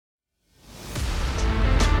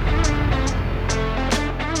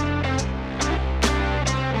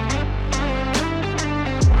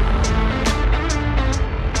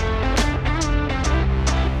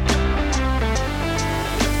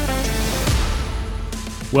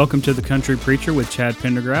Welcome to The Country Preacher with Chad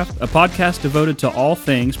Pendergraft, a podcast devoted to all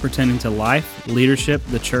things pertaining to life, leadership,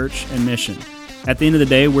 the church, and mission. At the end of the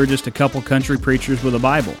day, we're just a couple country preachers with a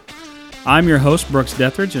Bible. I'm your host, Brooks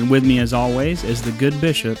Dethridge, and with me as always is the good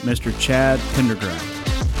bishop, Mr. Chad Pendergraft.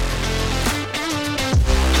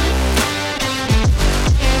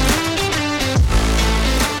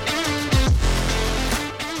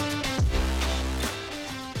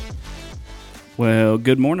 Well,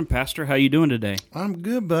 good morning, Pastor. How you doing today? I'm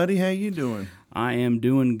good, buddy. How you doing? I am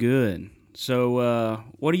doing good. So,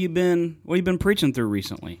 what have you been preaching through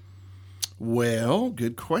recently? Well,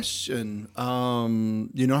 good question.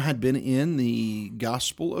 I had been in the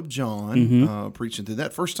Gospel of John, preaching through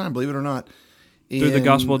that first time, believe it or not, Through the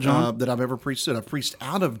Gospel of John that I've ever preached it. I've preached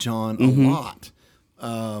out of John a lot,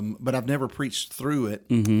 but I've never preached through it,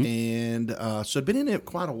 and so I've been in it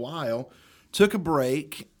quite a while. Took a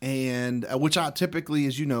break, and which I typically,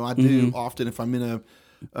 as you know, I do often if I'm in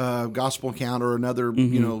a gospel account or another,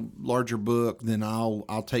 larger book, then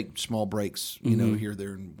I'll take small breaks, here,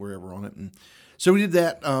 there, and wherever on it. And so we did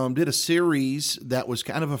that. Did a series that was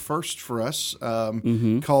kind of a first for us,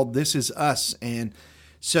 called "This Is Us," and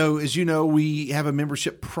so as you know, we have a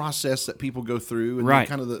membership process that people go through, and right.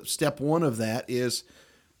 kind of the step one of that is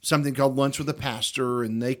something called Lunch with the Pastor,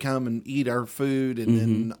 and they come and eat our food, and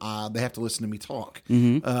then they have to listen to me talk.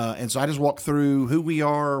 And so I just walk through who we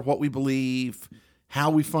are, what we believe, how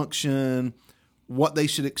we function, what they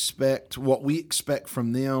should expect, what we expect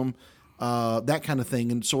from them, that kind of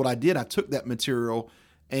thing. And so what I did, I took that material,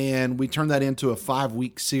 and we turned that into a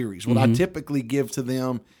 5-week series. What I typically give to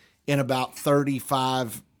them in about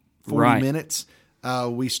 35, 40 minutes,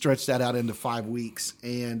 we stretched that out into 5 weeks,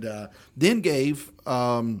 and then gave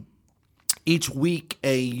each week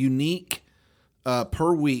a unique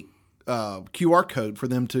per week QR code for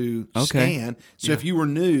them to scan. So if you were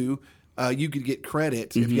new, you could get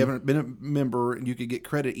credit. If you haven't been a member, you could get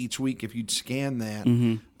credit each week if you'd scan that.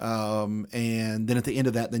 And then at the end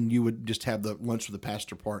of that, then you would just have the Lunch with the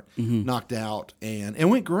Pastor part knocked out, and it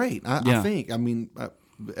went great. I think. I mean,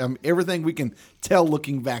 everything we can tell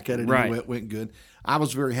looking back at it, it went good. I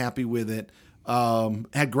was very happy with it.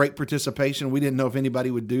 Had great participation. We didn't know if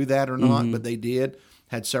anybody would do that or not, but they did.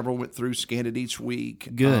 Had several went through, scanned it each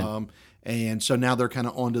week. Good. And so now they're kind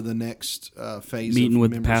of on to the next phase meeting of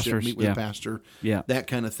with membership, pastors. meet with the pastor, that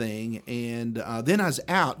kind of thing. And then I was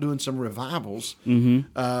out doing some revivals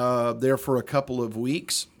there for a couple of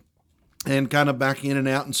weeks, and kind of back in and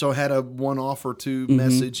out. And so I had a one-off or two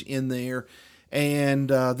message in there. And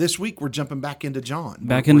this week we're jumping back into John.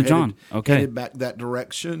 John. Okay. Headed back that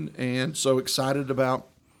direction, and so excited about.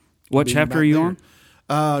 What chapter are you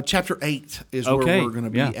on? Chapter 8 is where we're going to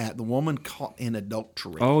be at. The woman caught in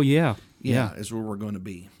adultery. Oh, yeah. Is where we're going to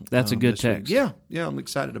be. That's a good text. Week. Yeah, I'm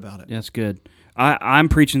excited about it. That's good. I'm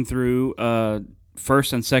preaching through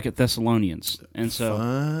 1st and 2nd Thessalonians, and so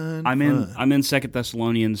I'm in 2nd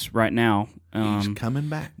Thessalonians right now. He's coming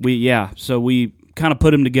back. So we kind of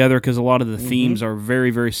put them together because a lot of the themes are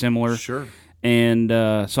very, very similar. Sure. And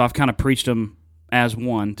so I've kind of preached them as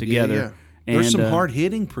one together. Yeah. There's some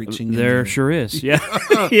hard-hitting preaching in there. Sure is. Yeah.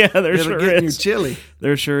 There sure is. You're chilly.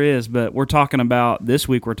 There sure is. But this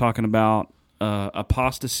week we're talking about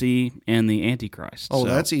apostasy and the Antichrist. Oh, so,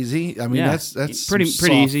 that's easy. I mean, that's pretty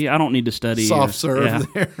easy. I don't need to study. Soft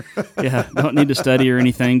serve there. Don't need to study or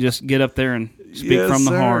anything. Just get up there and speak from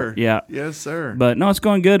the heart. Yeah. Yes, sir. But no, it's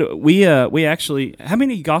going good. We actually, how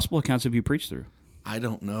many gospel accounts have you preached through? I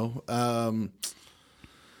don't know.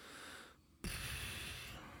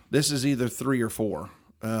 This is either 3 or 4.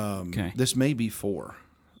 This may be 4.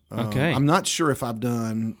 Okay. I'm not sure if I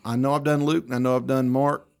know I've done Luke, and I know I've done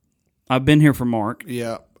Mark. I've been here for Mark.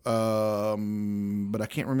 Yeah. But I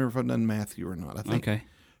can't remember if I've done Matthew or not. I think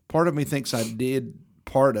part of me thinks I did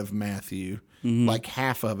part of Matthew, like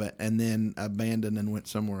half of it, and then abandoned and went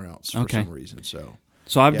somewhere else for some reason.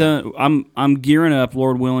 So I've done. I'm gearing up,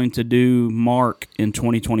 Lord willing, to do Mark in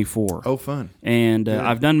 2024. Oh, fun! And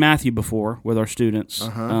I've done Matthew before with our students.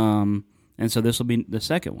 And so this will be the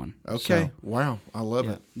second one. Okay. So, wow, I love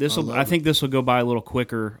it. I think this will go by a little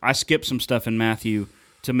quicker. I skipped some stuff in Matthew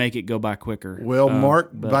to make it go by quicker. Well,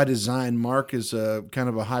 Mark, by design, Mark is a kind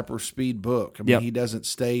of a hyper-speed book. I mean, he doesn't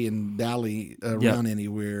stay and dally around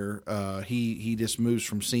anywhere. He just moves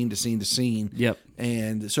from scene to scene to scene. Yep.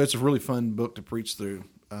 And so it's a really fun book to preach through,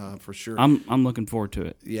 for sure. I'm looking forward to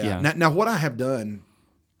it. Yeah. Now, what I have done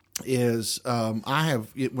is when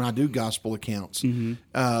I do gospel accounts,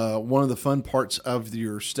 one of the fun parts of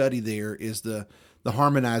your study there is the the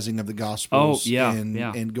harmonizing of the Gospels.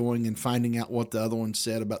 And going and finding out what the other one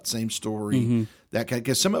said about the same story. That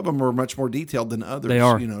because some of them are much more detailed than others. They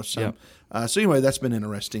are. So anyway, that's been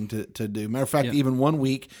interesting to do. Matter of fact, even one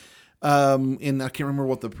week, and I can't remember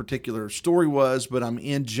what the particular story was, but I'm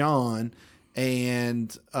in John.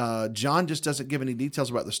 And John just doesn't give any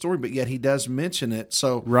details about the story, but yet he does mention it.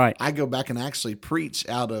 So I go back and actually preach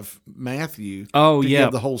out of Matthew to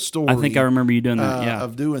give the whole story. I think I remember you doing that,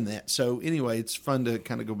 of doing that. So anyway, it's fun to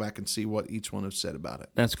kind of go back and see what each one has said about it.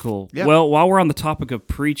 That's cool. Yeah. Well, while we're on the topic of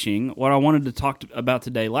preaching, what I wanted to talk about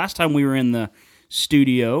today, last time we were in the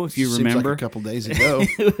studio, if you remember. Like a couple days ago.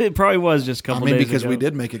 It probably was just a couple days ago. Because we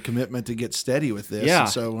did make a commitment to get steady with this. Yeah.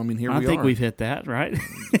 So, here we are. I think we've hit that, right?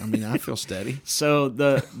 I feel steady. So,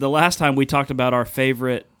 the last time we talked about our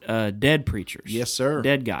favorite dead preachers. Yes, sir.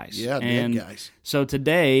 Dead guys. Yeah, dead guys. So,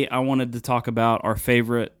 today I wanted to talk about our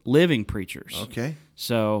favorite living preachers. Okay.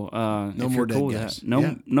 So, no more dead guys.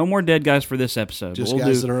 No more dead guys for this episode. Just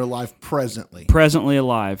guys that are alive presently. Presently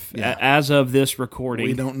alive, as of this recording.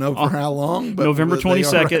 We don't know for how long, but November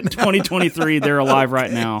 22nd, 2023, they're alive right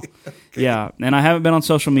now. Okay. Yeah, and I haven't been on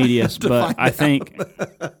social media, but I think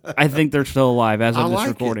they're still alive as of this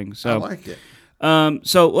recording. So I like it.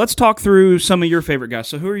 So let's talk through some of your favorite guys.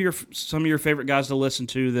 So who are some of your favorite guys to listen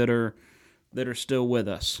to that are still with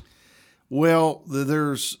us? Well,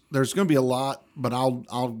 there's going to be a lot, but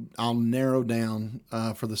I'll narrow down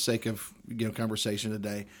for the sake of conversation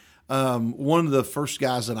today. One of the first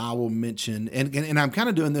guys that I will mention, and I'm kind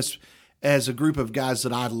of doing this as a group of guys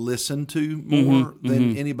that I listen to more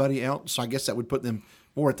than anybody else. So I guess that would put them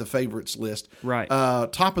more at the favorites list. Right.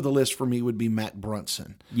 Top of the list for me would be Mac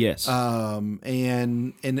Brunson. Yes.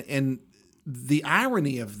 And the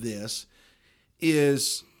irony of this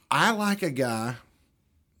is I like a guy.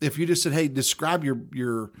 If you just said, "Hey, describe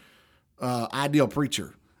your ideal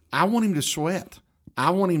preacher," I want him to sweat. I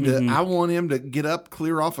want him to get up,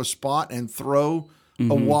 clear off a spot, and throw a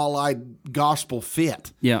walleye gospel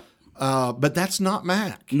fit. Yeah. But that's not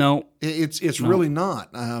Mac. No, it's really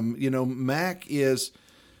not. Mac is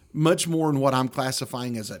much more in what I'm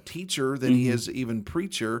classifying as a teacher than he is even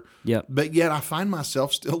preacher. Yeah. But yet I find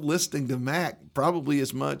myself still listening to Mac probably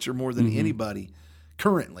as much or more than anybody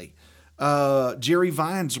currently. Jerry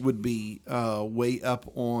Vines would be way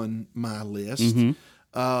up on my list.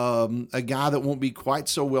 A guy that won't be quite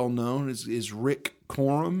so well known is Roc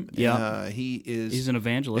Collins. Yeah, he's an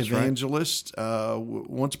evangelist. Right?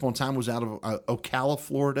 Once upon a time was out of Ocala,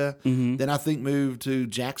 Florida. Then I think moved to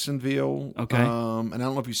Jacksonville. Okay, and I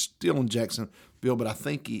don't know if he's still in Jacksonville, but I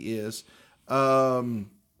think he is. Roc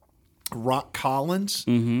Collins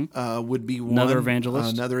would be one. Another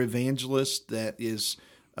evangelist that is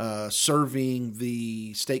serving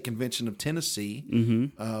the State Convention of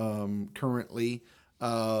Tennessee currently.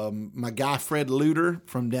 My guy Fred Luter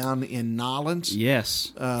from down in Nolens.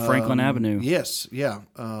 Yes, Franklin Avenue. Yes, yeah.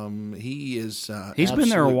 He is. He's been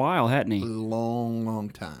there a while, hasn't he? Long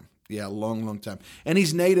time. Yeah, long time. And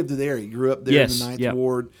he's native to there. He grew up there in the 9th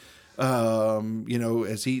Ward.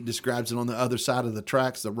 As he describes it, on the other side of the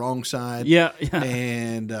tracks, the wrong side. Yeah.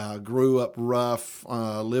 And grew up rough,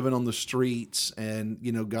 living on the streets, and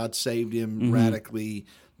God saved him radically.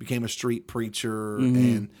 Became a street preacher,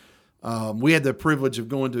 and we had the privilege of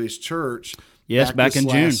going to his church. Yes, back in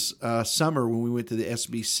June, summer when we went to the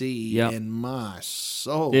SBC, and my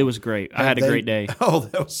soul, it was great. I had a great day. Oh,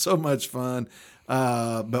 that was so much fun.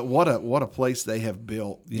 But what a place they have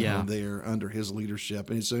built, there under his leadership.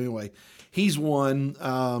 And so anyway, he's one.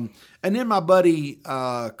 And then my buddy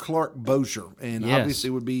Clark Bosher, and obviously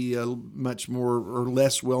would be much more or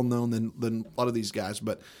less well known than a lot of these guys.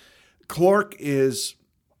 But Clark is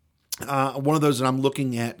one of those that I'm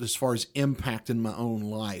looking at as far as impact in my own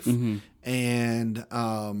life. And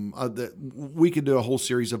we could do a whole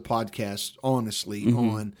series of podcasts, honestly,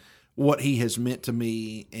 on what he has meant to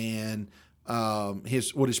me and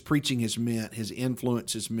what his preaching has meant, his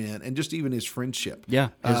influence has meant, and just even his friendship. Yeah,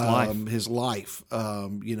 his life. I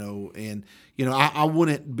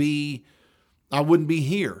wouldn't be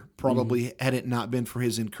here probably had it not been for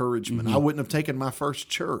his encouragement. I wouldn't have taken my first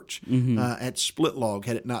church at Split Log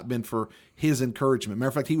had it not been for his encouragement. Matter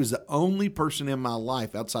of fact, he was the only person in my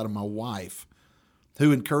life outside of my wife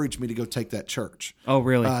who encouraged me to go take that church. Oh,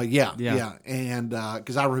 really? Yeah. And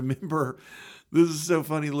because I remember, this is so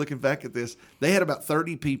funny looking back at this. They had about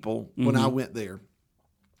 30 people when I went there.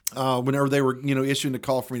 Whenever they were, issuing the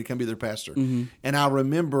call for me to come be their pastor, and I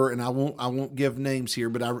remember, and I won't give names here,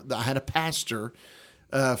 but I had a pastor,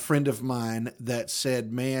 friend of mine, that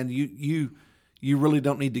said, "Man, you really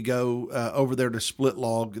don't need to go over there to Split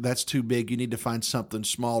Log. That's too big. You need to find something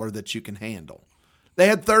smaller that you can handle." They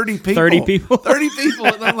had 30 people. 30 people. 30 people.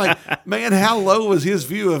 And I'm like, man, how low was his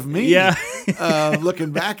view of me? Yeah.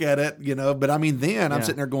 Looking back at it, But I mean, then I'm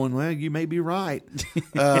sitting there going, well, you may be right.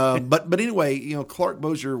 But anyway, Clark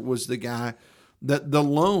Bosher was the guy, the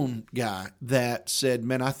lone guy that said,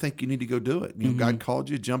 man, I think you need to go do it. God called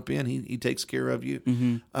you, jump in. He takes care of you.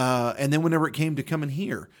 And then whenever it came to coming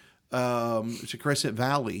here to Crescent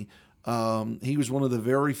Valley, he was one of the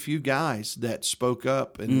very few guys that spoke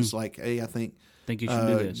up and was like, hey, I think you should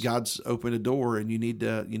do this. God's opened a door, and you need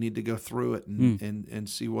to go through it and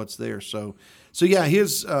see what's there. So yeah,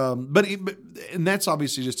 his and that's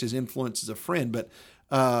obviously just his influence as a friend, but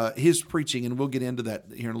his preaching, and we'll get into that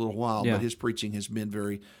here in a little while. Yeah. But his preaching has been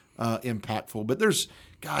very impactful. But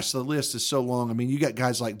the list is so long. I mean, you got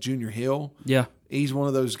guys like Junior Hill. Yeah, he's one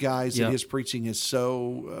of those guys that his preaching is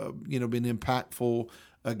so been impactful.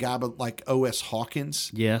 A guy like O.S.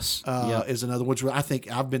 Hawkins, yes, is another, which I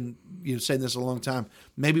think I've been saying this a long time.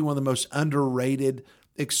 Maybe one of the most underrated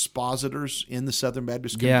expositors in the Southern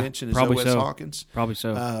Baptist Convention is O.S. Hawkins. Probably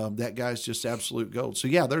so. That guy's just absolute gold. So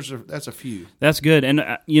yeah, that's a few. That's good, and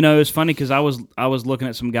it's funny because I was looking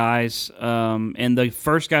at some guys, and the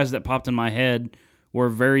first guys that popped in my head were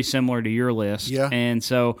very similar to your list. Yeah, and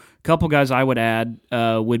so a couple guys I would add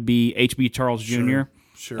would be H.B. Charles Jr.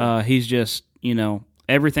 Sure. He's just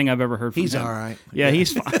everything I've ever heard from him. He's all right. Yeah,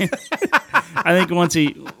 he's fine. I think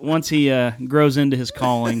once he grows into his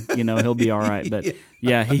calling, he'll be all right. But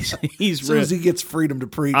yeah, he's as soon as he gets freedom to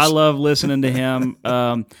preach. I love listening to him.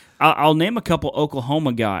 I'll name a couple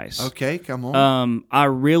Oklahoma guys. Okay, come on. I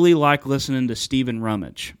really like listening to Stephen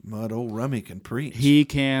Rummage. Mud old Rummy can preach. He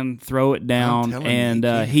can throw it down, and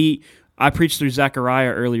I preached through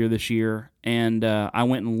Zechariah earlier this year, and I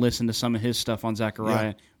went and listened to some of his stuff on Zechariah.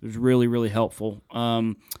 Yeah. It was really, really helpful.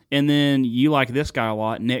 And then you like this guy a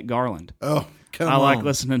lot, Nick Garland. Oh, come on. I like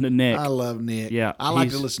listening to Nick. I love Nick. Yeah, I like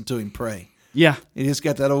to listen to him pray. Yeah. He just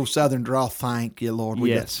got that old Southern drawl, thank you, Lord.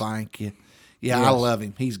 We got thank you. Yeah, yes. I love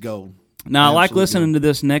him. He's gold. Now, I like listening to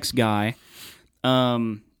this next guy,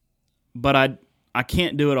 but I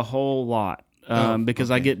can't do it a whole lot because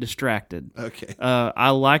I get distracted. Okay. I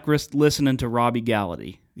like listening to Robbie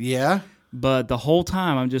Gallaty. Yeah? But the whole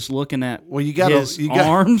time I'm just looking at his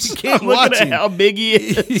arms. You can't watch him. How big he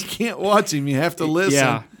is. You can't watch him. You have to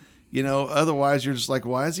listen. Yeah. Otherwise you're just like,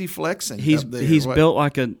 why is he flexing? He's built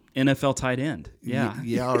like an NFL tight end. Yeah.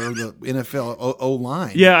 Yeah, or the NFL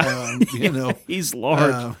O-line. Yeah. He's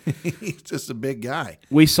large. He's just a big guy.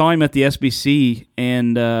 We saw him at the SBC,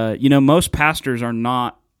 and, most pastors are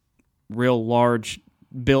not real large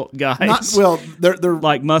built guys. They're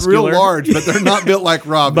like muscular, real large, but they're not built like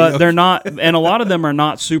Robbie. But they're not, and a lot of them are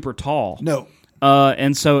not super tall. No.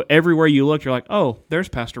 And so everywhere you look, you're like, oh, there's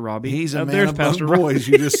Pastor Robbie. He's a man among boys.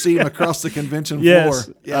 You just see him across the convention yes.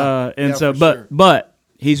 floor. Yeah. But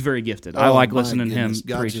he's very gifted. I like listening to him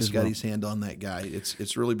God preach just as got well. his hand on that guy.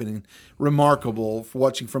 It's really been remarkable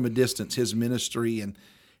watching from a distance his ministry and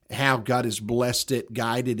how God has blessed it,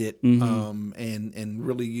 guided it, and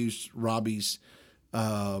really used Robbie's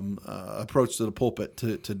approach to the pulpit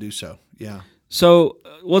to do so. Yeah. So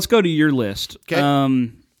let's go to your list.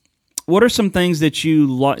 Okay. What are some things that you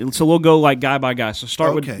like? So we'll go like guy by guy. So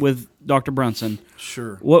start with Dr. Brunson.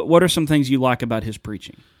 Sure. What are some things you like about his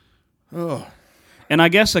preaching? Oh. And I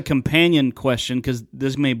guess a companion question, because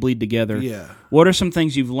this may bleed together. Yeah. What are some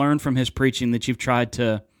things you've learned from his preaching that you've tried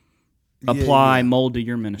to apply, mold to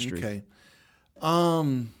your ministry? Okay.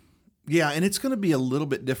 Yeah, and it's going to be a little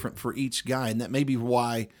bit different for each guy, and that may be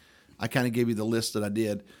why I kind of gave you the list that I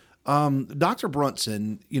did. Dr.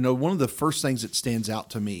 Brunson, one of the first things that stands out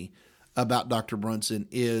to me about Dr. Brunson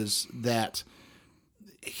is that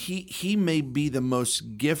he may be the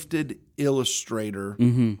most gifted illustrator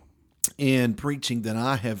in preaching that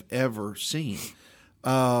I have ever seen.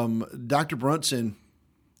 Dr. Brunson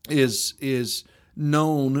is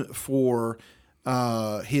known for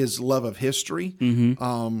his love of history.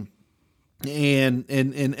 And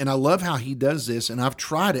I love how he does this, and I've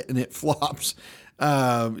tried it and it flops.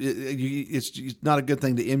 It's not a good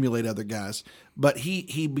thing to emulate other guys, but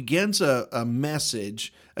he begins a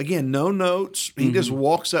message, again, no notes. He just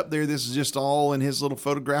walks up there. This is just all in his little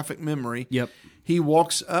photographic memory. Yep. He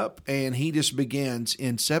walks up and he just begins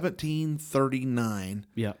in 1739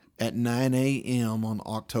 at 9 a.m. on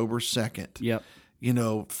October 2nd. Yep.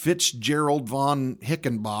 Fitzgerald von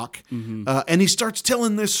Hickenbach. And he starts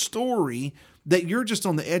telling this story that you're just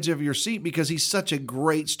on the edge of your seat because he's such a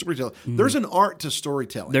great storyteller. There's an art to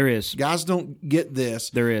storytelling. There is. Guys don't get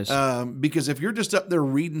this. There is. Because if you're just up there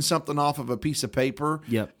reading something off of a piece of paper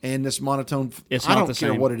and this monotone, it's I not don't the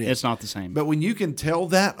care same. what it is. It's not the same. But when you can tell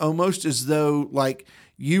that almost as though like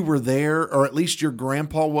you were there, or at least your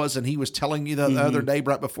grandpa was, and he was telling you the other day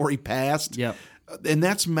right before he passed. Yep. And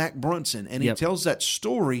that's Mac Brunson. And he Yep. tells that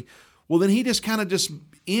story. Well, then he just kind of just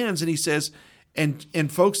ends and he says,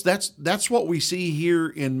 and folks, that's what we see here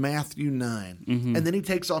in Matthew 9. And then he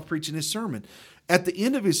takes off preaching his sermon. At the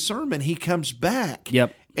end of his sermon, he comes back.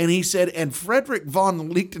 Yep. And he said, and Frederick von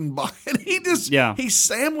Lichtenbach, and he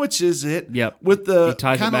sandwiches it with the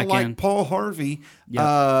kind of like in. Paul Harvey,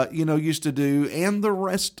 used to do, and the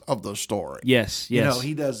rest of the story. Yes.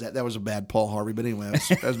 He does that. That was a bad Paul Harvey, but anyway,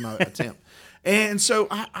 that was my attempt. And so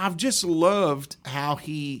I've just loved how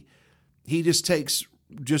he just takes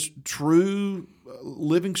just true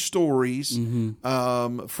living stories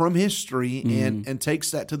from history and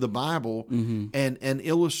takes that to the Bible and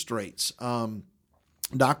illustrates.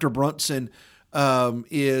 Dr. Brunson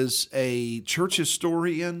is a church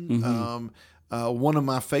historian. One of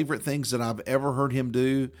my favorite things that I've ever heard him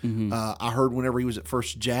do, I heard whenever he was at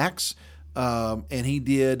First Jack's, and he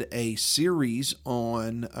did a series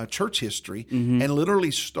on church history and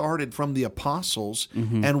literally started from the apostles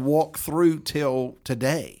and walked through till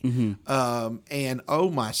today. And oh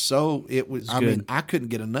my soul, it was, I mean, I couldn't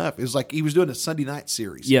get enough. It was like he was doing a Sunday night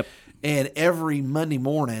series. Yep. And every Monday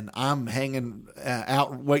morning, I'm hanging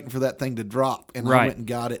out waiting for that thing to drop. And I went and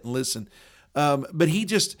got it and listened. But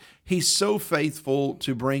he's so faithful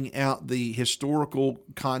to bring out the historical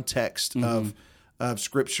context of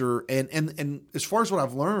Scripture. And as far as what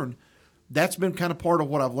I've learned, that's been kind of part of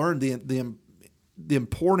what I've learned, the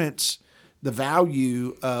importance, the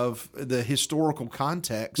value of the historical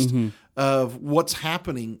context of what's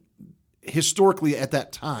happening historically at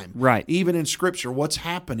that time, right? Even in Scripture, what's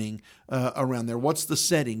happening around there? What's the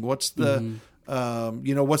setting? What's the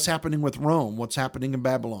what's happening with Rome? What's happening in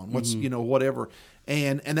Babylon? What's whatever,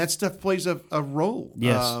 and that stuff plays a role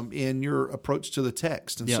in your approach to the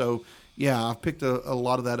text. And so, I've picked a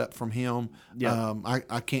lot of that up from him.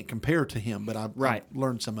 I can't compare to him, but I've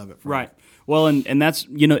learned some of it from him. Well, and that's,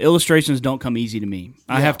 illustrations don't come easy to me.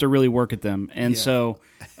 I have to really work at them. And so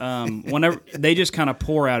whenever they just kind of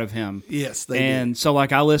pour out of him. Yes, they And do. so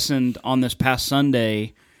like I listened on this past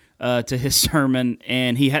Sunday to his sermon,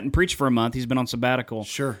 and he hadn't preached for a month. He's been on sabbatical.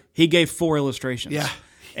 Sure. He gave 4 illustrations. Yeah.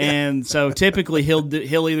 And so typically he'll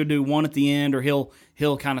either do one at the end or he'll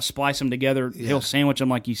kind of splice them together. Yeah. He'll sandwich them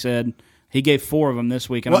like you said. He gave 4 of them this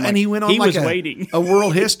week. And and he went on waiting. a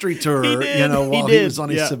world history tour, while he was on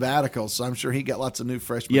his Yeah. sabbatical. So I'm sure he got lots of new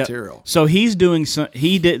fresh material. So he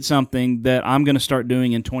did something that I'm going to start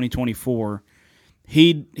doing in 2024.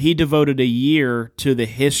 He devoted a year to the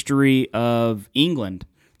history of England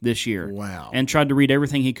this year. Wow. And tried to read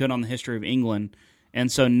everything he could on the history of England. And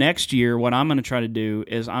so next year, what I'm going to try to do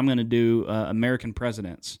is I'm going to do American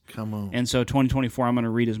presidents. Come on. And so 2024, I'm going to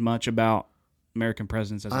read as much about American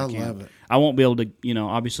presidents as I can. I love it. I won't be able to,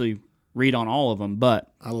 obviously read on all of them, but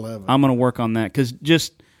I love it. I'm going to work on that because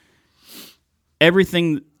just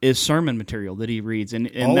everything is sermon material that he reads, and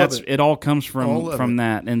it all comes from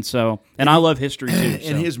that. And so, and I love history too.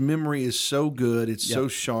 And his memory is so good; it's so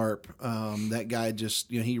sharp. That guy just,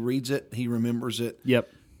 he reads it, he remembers it. Yep.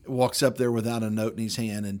 Walks up there without a note in his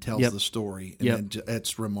hand and tells the story. And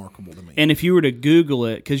it's remarkable to me. And if you were to Google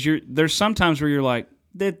it, because there's sometimes where you're like,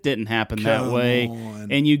 that didn't happen that way.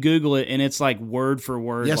 And you Google it, and it's like word for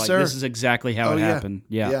word. Yes, like, sir. This is exactly how it happened.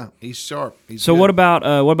 Yeah. Yeah, he's sharp. So good. what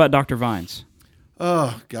about Dr. Vines?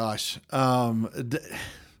 Oh, gosh.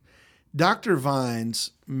 Dr.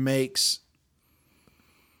 Vines makes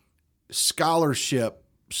scholarship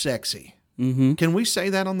sexy. Mm-hmm. Can we say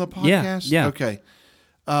that on the podcast? Yeah. Okay.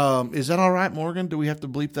 Is that all right, Morgan? Do we have to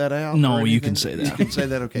bleep that out? No, you can say that. You can say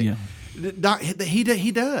that, okay. Yeah.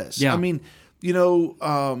 He does. Yeah. I mean, a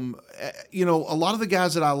lot of the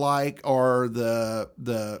guys that I like are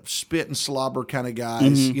the spit and slobber kind of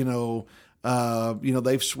guys. Mm-hmm.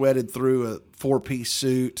 They've sweated through a 4-piece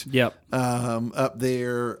suit. Yep. Up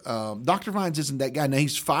there. Dr. Vines isn't that guy. Now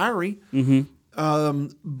he's fiery. Mm-hmm.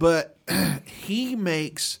 But he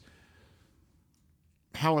makes.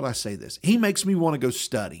 How would I say this? He makes me want to go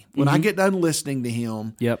study. When I get done listening to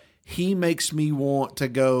him, he makes me want to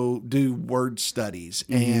go do word studies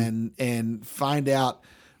and find out,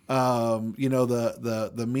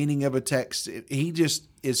 the meaning of a text. He just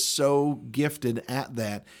is so gifted at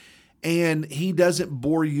that, and he doesn't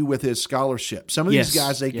bore you with his scholarship. Some of these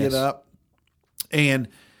guys, they get up, and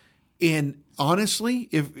honestly,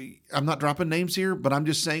 if I'm not dropping names here, but I'm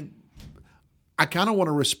just saying, I kind of want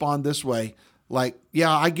to respond this way. Like,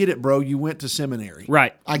 yeah, I get it, bro. You went to seminary.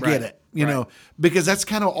 Right. I get it. You know, because that's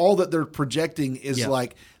kind of all that they're projecting is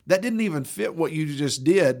like, that didn't even fit what you just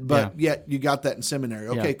did, but yet you got that in seminary.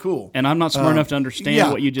 Okay, cool. And I'm not smart enough to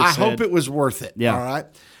understand what you just said. I hope it was worth it. Yeah. All right.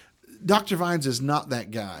 Dr. Vines is not that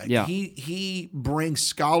guy. Yeah. He brings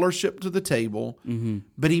scholarship to the table,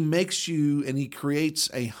 but he makes you, and he creates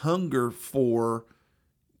a hunger for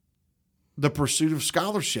the pursuit of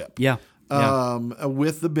scholarship. Yeah.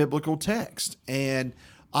 With the biblical text. And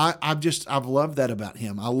I've loved that about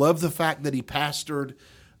him. I love the fact that he pastored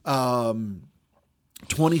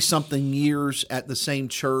 20-something years at the same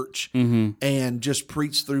church and just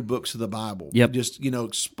preached through books of the Bible. Yep. Just,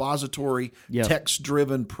 expository,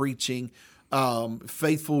 text-driven preaching,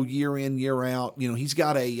 faithful year in, year out. He's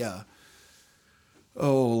got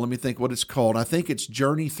let me think what it's called. I think it's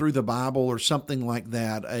Journey Through the Bible or something like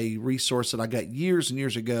that, a resource that I got years and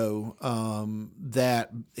years ago that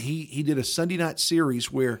he did a Sunday night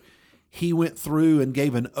series where he went through and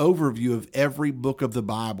gave an overview of every book of the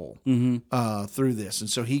Bible through this. And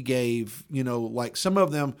so he gave, like some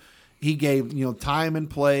of them, he gave, time and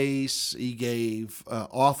place. He gave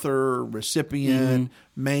author, recipient,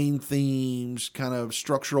 main themes, kind of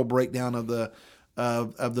structural breakdown of the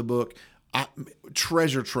book.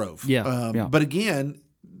 Treasure trove. But again,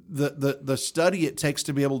 the study it takes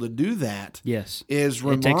to be able to do that is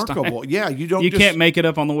remarkable. Yeah, you can't make it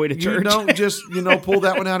up on the way to church. You don't just pull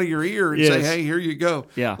that one out of your ear and say, "Hey, here you go."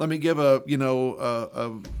 Yeah. Let me give a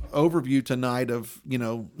overview tonight of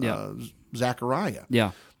Zechariah.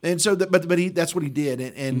 Yeah. And so but that's what he did,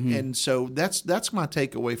 and so that's my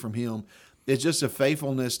takeaway from him. It's just a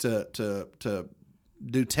faithfulness to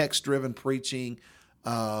do text driven preaching.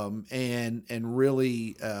 And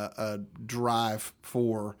really drive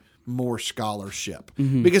for more scholarship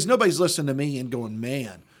because nobody's listening to me and going,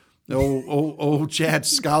 man, old Chad's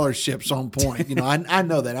scholarship's on point. I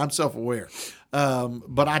know that, I'm self-aware,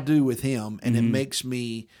 but I do with him, and it makes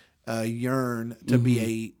me yearn to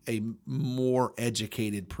be a more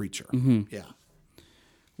educated preacher. Yeah.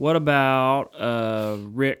 What about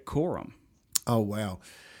Roc Collins? Oh wow.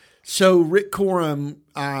 So Roc Collins,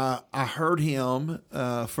 I heard him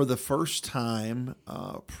for the first time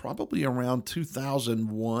probably around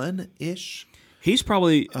 2001-ish. He's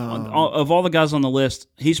probably, of all the guys on the list,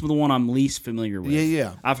 he's the one I'm least familiar with.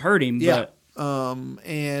 Yeah. I've heard him, but...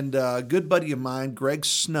 and a good buddy of mine, Greg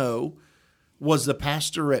Snow, was the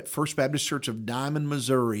pastor at First Baptist Church of Diamond,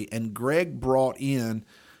 Missouri, and Greg brought in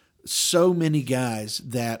so many guys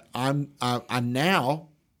that I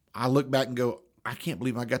look back and go, I can't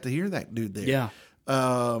believe I got to hear that dude there. Yeah.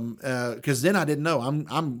 Because then I didn't know.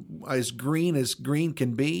 I'm as green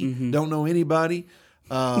can be. Don't know anybody.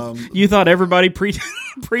 You thought everybody preached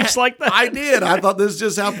like that? I did. I thought this is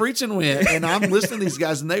just how preaching went. And I'm listening to these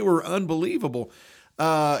guys, and they were unbelievable.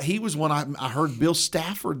 He was one I heard Bill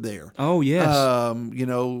Stafford there. Oh, yes.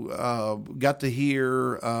 Got to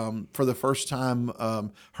hear for the first time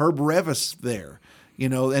Herb Revis there.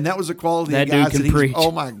 And that was a quality that of guys dude can preach. Oh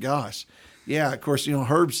my gosh. Yeah, of course,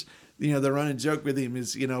 Herb's, the running joke with him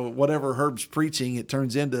is, whatever Herb's preaching, it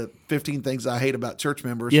turns into 15 things I hate about church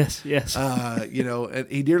members. Yes. And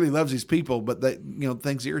he dearly loves these people, but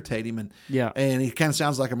things irritate him. And he kind of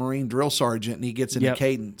sounds like a Marine drill sergeant, and he gets into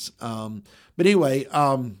cadence. But anyway,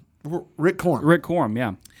 Roc Collins. Roc Collins,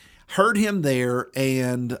 yeah. Heard him there,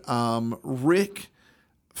 and Rick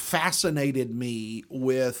fascinated me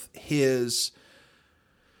with his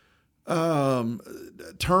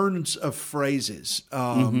turns of phrases,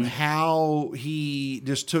 how he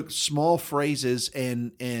just took small phrases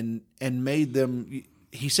and made them.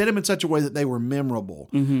 He said them in such a way that they were memorable.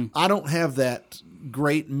 I don't have that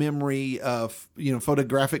great memory of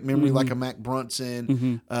photographic memory like a Mac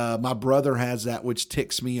Brunson. My brother has that, which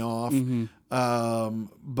ticks me off.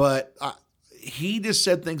 But he just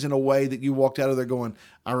said things in a way that you walked out of there going,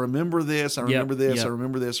 I remember this, I remember this, I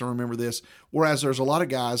remember this, I remember this. Whereas there's a lot of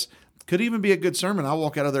guys, could even be a good sermon, I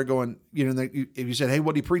walk out of there going, if you said, hey,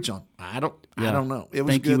 what did he preach on? I don't know. It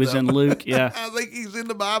was think good, he was though. in Luke, yeah. I think he's in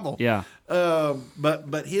the Bible. Yeah.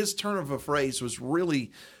 But his turn of a phrase was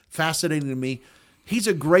really fascinating to me. He's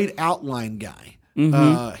a great outline guy.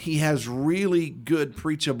 He has really good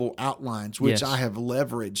preachable outlines, which I have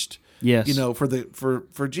leveraged. Yes.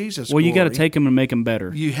 For Jesus. Well, you got to take them and make them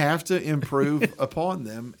better. You have to improve upon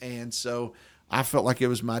them, and so I felt like it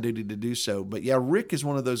was my duty to do so. But yeah, Rick is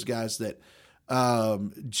one of those guys that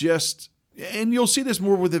and you'll see this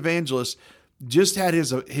more with evangelists, just had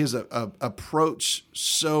his approach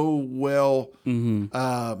so well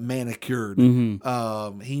manicured.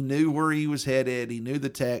 He knew where he was headed. He knew the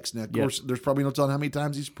text. Now, of course, there's probably no telling how many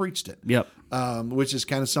times he's preached it. Yep. Which is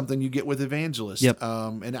kind of something you get with evangelists. Yep.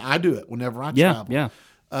 And I do it whenever I travel. Yeah.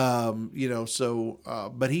 But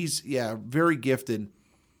he's very gifted.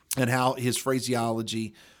 and how his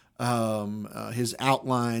phraseology, his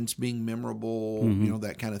outlines being memorable,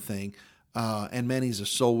 that kind of thing. And man, he's a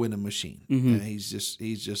soul winning machine. He's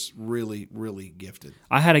just really, really gifted.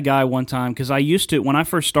 I had a guy one time, because I used to, when I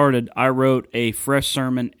first started, I wrote a fresh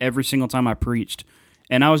sermon every single time I preached.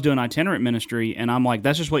 And I was doing itinerant ministry, and I'm like,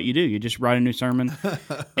 that's just what you do. You just write a new sermon.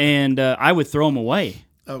 And I would throw them away.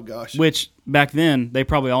 Oh, gosh. Which, back then, they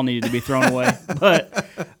probably all needed to be thrown away. But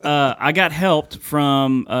I got helped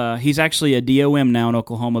from, he's actually a DOM now in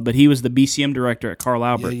Oklahoma, but he was the BCM director at Carl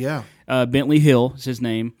Albert. Yeah. Bentley Hill is his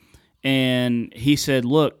name. And he said,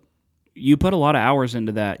 look, you put a lot of hours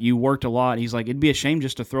into that. You worked a lot. He's like, it'd be a shame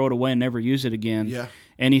just to throw it away and never use it again. Yeah.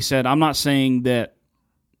 And he said, I'm not saying that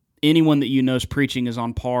anyone that you know's preaching is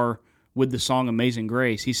on par with the song Amazing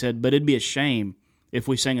Grace. He said, but it'd be a shame if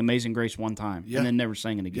we sang Amazing Grace one time and then never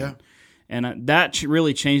sang it again. Yeah. And that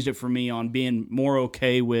really changed it for me on being more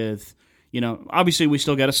okay with, obviously we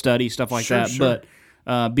still got to study, stuff like that, but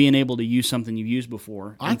being able to use something you've used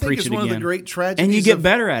before and preach it again. I think it's one of the great tragedies. And you get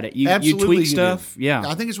better at it. You tweak stuff. Yeah.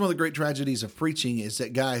 I think it's one of the great tragedies of preaching is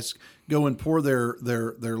that guys go and pour their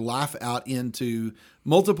life out into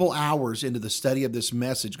multiple hours into the study of this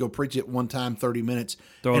message, go preach it one time, 30 minutes,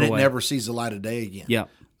 and it never sees the light of day again. Yeah.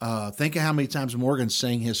 Think of how many times Morgan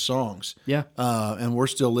sang his songs. Yeah. And we're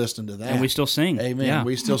still listening to that. And we still sing. Amen. Yeah.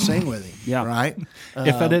 We still sing with him. Yeah. Right?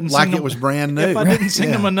 If I didn't like sing it them, was brand new. If I didn't sing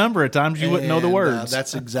them a number of times, you wouldn't know the words.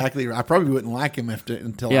 That's exactly right. I probably wouldn't like him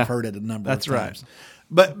until I've heard it a number of times. That's right.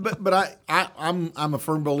 But I'm a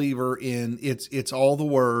firm believer in it's all the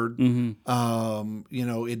word.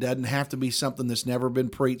 It doesn't have to be something that's never been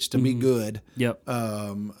preached to be good. Yep.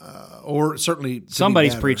 Or certainly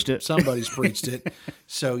somebody's preached it. Somebody's preached it.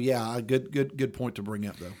 So yeah, a good point to bring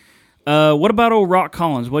up though. What about old Roc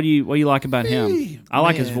Collins? What do you like about him? I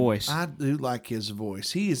like his voice. I do like his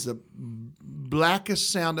voice. He is the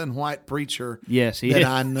blackest sounding white preacher. Yes, he that is.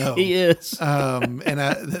 I know. He is. And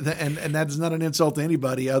that's not an insult to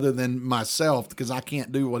anybody other than myself because I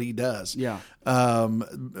can't do what he does. Yeah.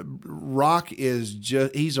 Roc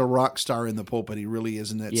he's a rock star in the pulpit. He really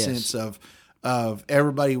is in that sense of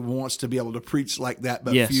everybody wants to be able to preach like that,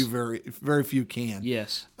 but very few can.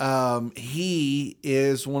 Yes. He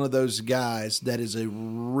is one of those guys that is a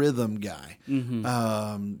rhythm guy.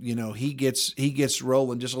 He gets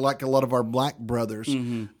rolling just like a lot of our black brothers.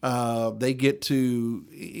 They get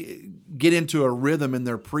into a rhythm in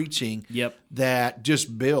their preaching that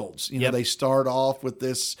just builds. They start off with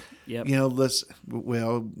this.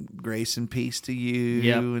 Grace and peace to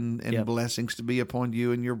you, and blessings to be upon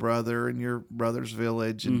you and your brother and your brother's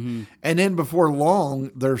village, and then before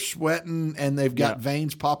long they're sweating and they've got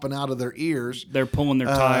veins popping out of their ears. They're pulling their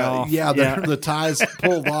tie off. The tie's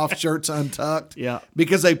pulled off, shirts untucked.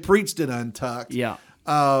 Because they preached it untucked.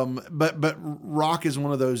 But Roc is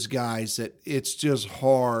one of those guys that it's just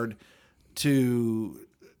hard to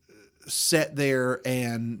sit there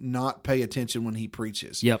and not pay attention when he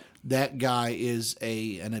preaches. That guy is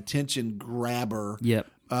an attention grabber. And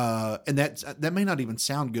that may not even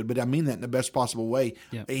sound good, but I mean that in the best possible way.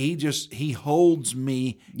 He holds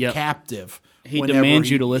me captive. He demands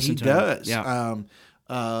you to listen to him. He does.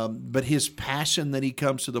 But his passion that he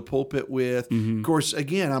comes to the pulpit with, of course,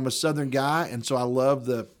 again, I'm a Southern guy, and so I love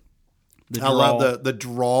the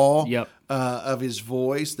drawl of his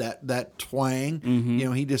voice, that twang.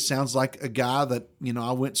 He just sounds like a guy that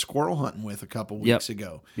I went squirrel hunting with a couple weeks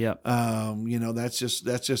ago. That's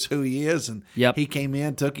just who he is. And he came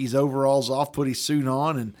in, took his overalls off, put his suit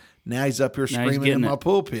on, and now he's up here screaming in my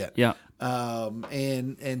pulpit. And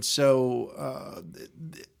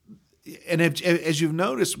as you've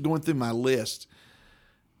noticed going through my list,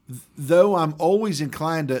 though I'm always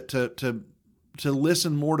inclined to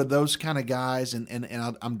listen more to those kind of guys,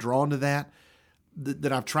 and I'm drawn to that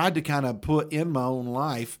I've tried to kind of put in my own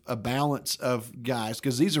life a balance of guys,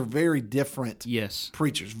 because these are very different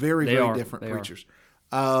preachers, very different preachers.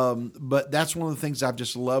 But that's one of the things I've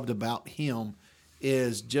just loved about him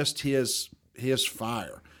is just his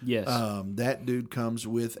fire. That dude comes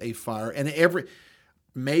with a fire, and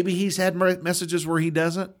maybe he's had messages where he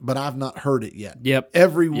doesn't, but I've not heard it yet.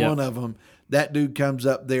 Every one of them. That dude comes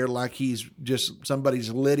up there like he's just somebody's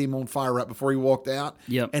lit him on fire right before he walked out,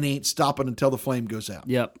 and he ain't stopping until the flame goes out.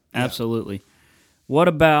 Absolutely. What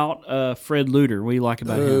about Fred Luter? What do you like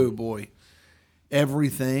about him? Oh, boy.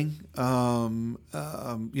 Everything.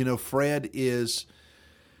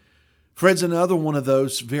 Fred's another one of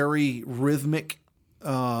those very rhythmic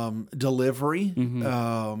delivery,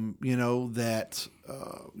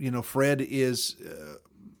 Fred is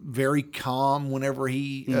very calm whenever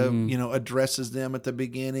he, addresses them at the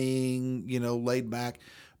beginning, laid back.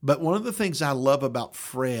 But one of the things I love about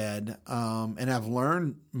Fred, and I've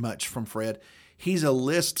learned much from Fred, he's a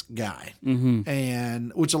list guy,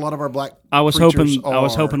 and which a lot of our black preachers are. I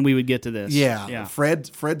was hoping we would get to this. Yeah.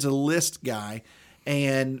 Fred's a list guy,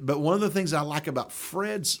 but one of the things I like about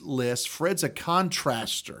Fred's list, Fred's a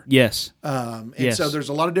contraster. Yes. So there's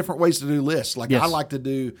a lot of different ways to do lists. Like I like to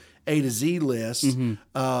do A to Z lists, and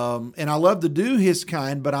I love to do his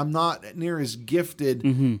kind, but I'm not near as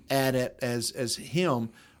gifted at it as him.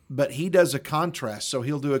 But he does a contrast. So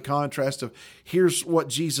he'll do a contrast of here's what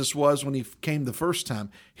Jesus was when he came the first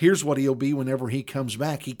time. Here's what he'll be whenever he comes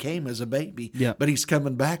back. He came as a baby, but he's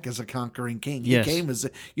coming back as a conquering king. He came as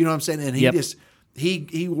you know what I'm saying? And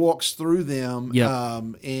he walks through them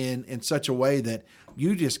in such a way that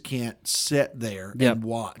you just can't sit there and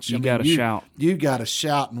watch. You got to shout. You got to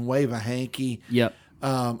shout and wave a hanky. Yep.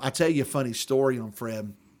 I tell you a funny story on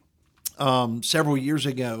Fred. Several years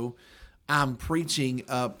ago, I'm preaching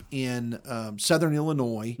up in Southern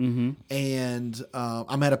Illinois, and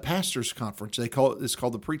I'm at a pastor's conference. It's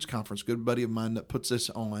called the Preach Conference. Good buddy of mine that puts this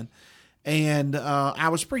on, and I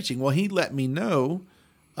was preaching. Well, he let me know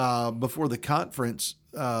before the conference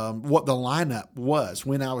what the lineup was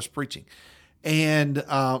when I was preaching, and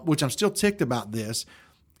which I'm still ticked about this.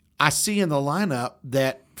 I see in the lineup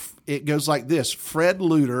that it goes like this: Fred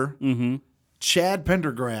Luter, Chad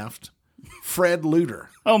Pendergraft, Fred Luter.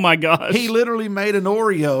 Oh my gosh! He literally made an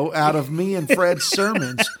Oreo out of me and Fred's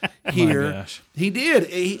sermons here. My gosh. He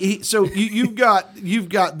did. So you've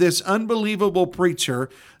got this unbelievable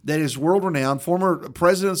preacher that is world renowned, former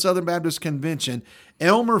president of Southern Baptist Convention,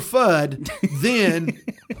 Elmer Fudd. Then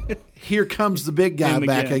here comes the big guy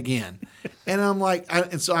back again. And I'm like,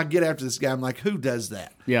 and so I get after this guy. I'm like, who does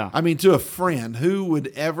that? Yeah. I mean, to a friend, who would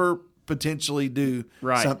ever potentially do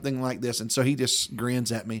something like this? And so he just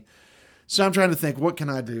grins at me. So I'm trying to think, what can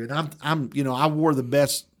I do? And I wore the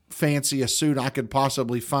best, fanciest suit I could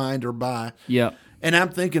possibly find or buy. Yeah. And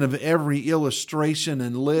I'm thinking of every illustration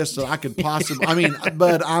and list that I could possibly,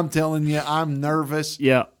 but I'm telling you, I'm nervous.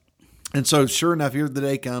 Yeah. And so sure enough, here the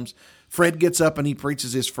day comes. Fred gets up and he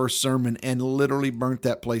preaches his first sermon and literally burnt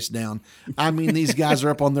that place down. I mean, these guys are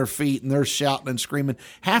up on their feet and they're shouting and screaming.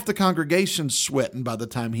 Half the congregation's sweating by the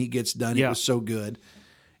time he gets done. It was so good.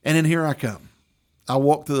 And then here I come. I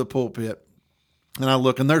walk to the pulpit and I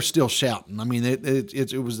look, and they're still shouting. I mean,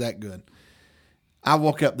 it was that good. I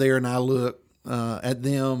walk up there and I look at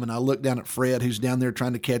them, and I look down at Fred, who's down there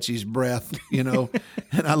trying to catch his breath, and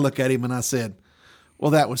I look at him and I said,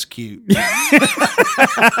 "Well, that was cute."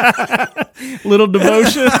 Little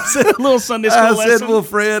devotion, little Sunday school lesson. I said, "Well,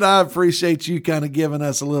 Fred, I appreciate you kind of giving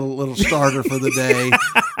us a little starter for the day.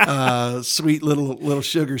 Sweet little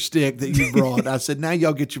sugar stick that you brought." I said, "Now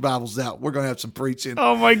y'all get your Bibles out. We're going to have some preaching."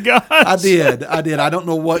 Oh my gosh. I did. I don't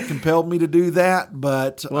know what compelled me to do that,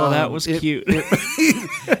 but that was cute.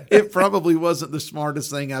 It probably wasn't the smartest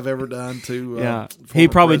thing I've ever done to. He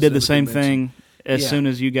probably did the same thing as soon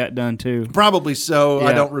as you got done too. Probably so. Yeah.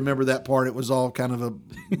 I don't remember that part. It was all kind of a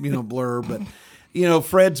blur, but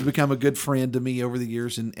Fred's become a good friend to me over the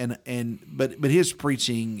years, but his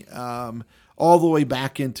preaching all the way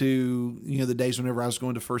back into the days whenever I was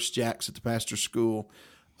going to First Jack's at the pastor's school.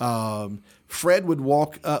 Fred would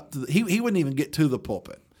walk up to he wouldn't even get to the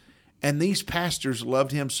pulpit, and these pastors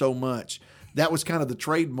loved him so much. That was kind of the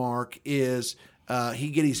trademark. Is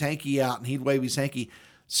he'd get his hanky out and he'd wave his hanky.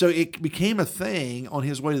 So it became a thing on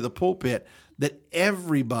his way to the pulpit that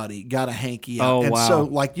everybody got a hanky out. Oh, and wow. so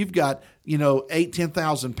like you've got,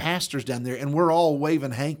 8,000-10,000 pastors down there, and we're all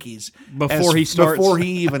waving hankies before he even starts.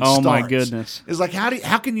 Oh my goodness. It's like,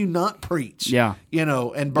 how can you not preach? Yeah.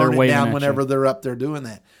 And burn it down whenever they're up there doing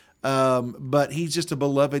that. But he's just a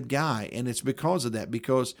beloved guy, and it's because of that,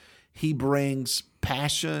 because he brings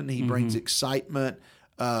passion, he brings excitement.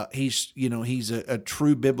 He's a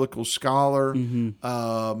true biblical scholar, and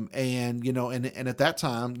at that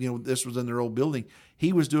time, this was in their old building.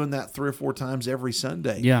 He was doing that 3 or 4 times every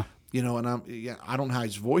Sunday. Yeah, and I don't know how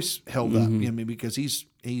his voice held up, because he's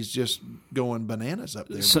just going bananas up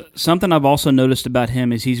there. So, something I've also noticed about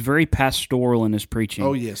him is he's very pastoral in his preaching.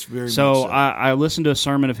 Oh yes, very much so. I listened to a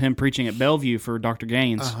sermon of him preaching at Bellevue for Dr.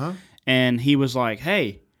 Gaines, and he was like,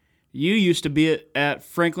 "Hey, you used to be at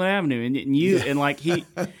Franklin Avenue, and like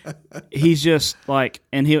he's just like,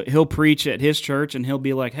 and he'll preach at his church, and he'll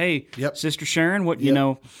be like, "Hey, Sister Sharon,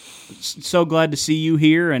 so glad to see you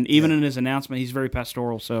here." And even in his announcement, he's very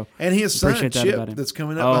pastoral. So, and his son Chip, that's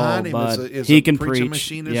coming up behind him, is a preaching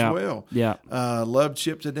machine as well. Yeah, love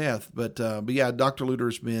Chip to death. But yeah, Dr.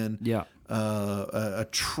 Luter's been a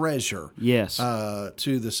treasure,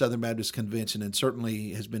 to the Southern Baptist Convention, and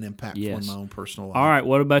certainly has been impactful in my own personal life. All right,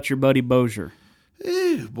 what about your buddy Bosher?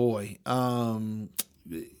 Boy. Let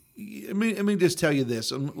me just tell you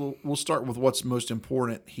this. We'll start with what's most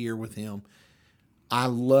important here with him. I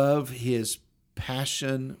love his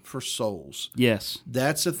passion for souls. Yes.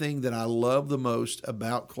 That's the thing that I love the most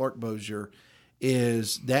about Clark Bosher,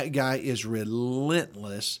 is that guy is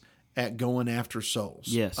relentless at going after souls.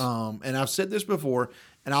 Yes. And I've said this before,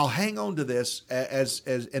 and I'll hang on to this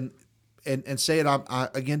and say it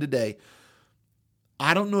again today.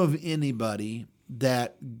 I don't know of anybody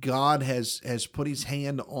that God has put his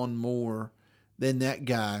hand on more than that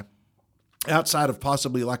guy, outside of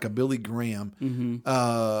possibly like a Billy Graham,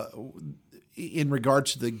 in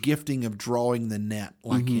regards to the gifting of drawing the net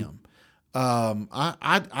like him.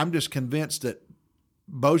 I'm just convinced that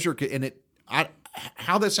Bosher could, and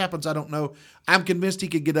how this happens, I don't know. I'm convinced he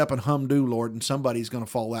could get up and hum "Do Lord," and somebody's going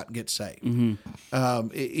to fall out and get saved.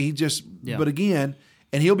 But again,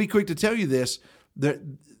 and he'll be quick to tell you this, that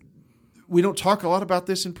we don't talk a lot about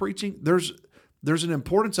this in preaching. There's an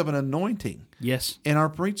importance of an anointing. Yes. In our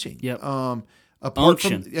preaching. Yep.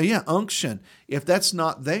 Unction. Unction. If that's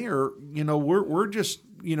not there, we're just,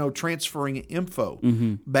 transferring info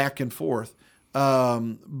back and forth.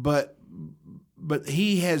 But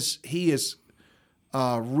he has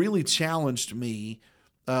really challenged me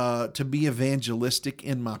to be evangelistic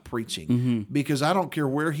in my preaching, because I don't care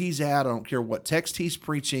where he's at, I don't care what text he's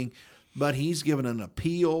preaching, but he's given an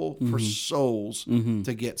appeal for souls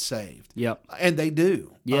to get saved. Yep. And they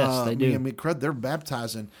do. Yes, they do. I mean, they're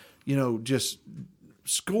baptizing, just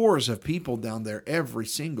scores of people down there every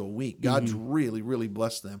single week. God's really, really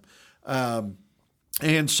blessed them.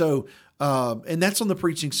 And so, and that's on the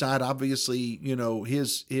preaching side. Obviously,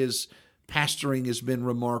 his pastoring has been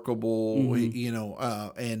remarkable,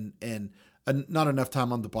 and not enough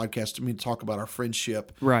time on the podcast to talk about our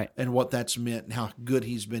friendship, right, and what that's meant and how good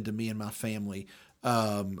he's been to me and my family.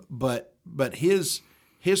 But his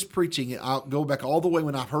preaching, I'll go back all the way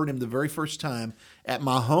when I heard him the very first time at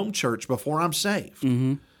my home church before I'm saved,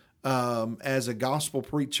 as a gospel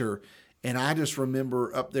preacher. And I just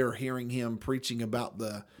remember up there hearing him preaching about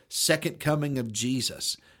the second coming of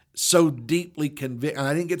Jesus. So deeply convicted.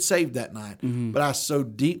 I didn't get saved that night, but I was so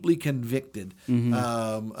deeply convicted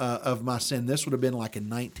of my sin. This would have been like in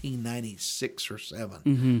 1996 or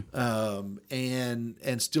 7.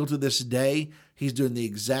 And still to this day, he's doing the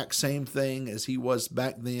exact same thing as he was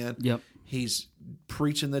back then. Yep. He's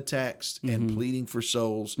preaching the text and pleading for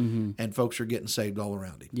souls, and folks are getting saved all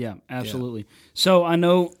around him. Yeah, absolutely. Yeah. So I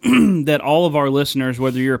know that all of our listeners,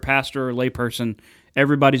 whether you're a pastor or a layperson,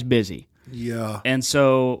 everybody's busy. Yeah. And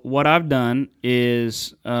so what I've done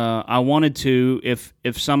is I wanted to, if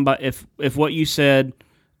what you said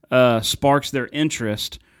sparks their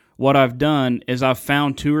interest, what I've done is I've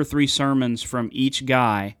found 2 or 3 sermons from each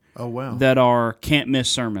guy. Oh, wow. That are can't miss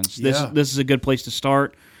sermons. Yeah. This is a good place to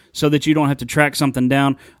start, so that you don't have to track something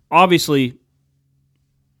down. Obviously,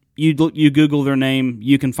 you Google their name,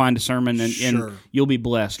 you can find a sermon, and you'll be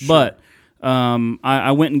blessed. Sure. But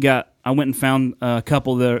I went and found a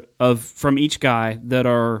couple from each guy that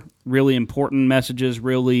are really important messages,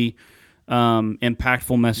 really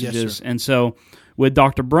impactful messages. Yes, and so with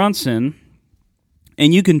Dr. Brunson,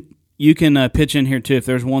 and you can pitch in here too if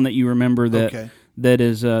there's one that you remember that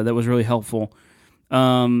was really helpful.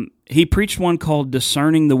 He preached one called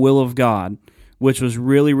 "Discerning the Will of God," which was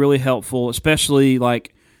really, really helpful, especially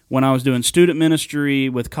like when I was doing student ministry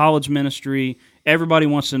with college ministry. Everybody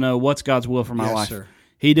wants to know what's God's will for my life. Sir.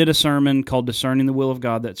 He did a sermon called "Discerning the Will of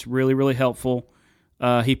God" that's really, really helpful.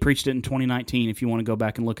 He preached it in 2019, if you want to go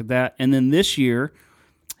back and look at that. And then this year,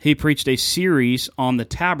 he preached a series on the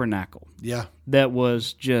tabernacle. Yeah. That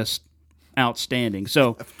was just outstanding.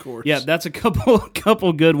 So, of course. Yeah, that's a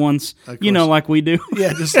couple good ones, like we do.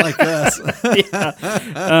 Yeah, just like us.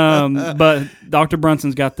 But Dr.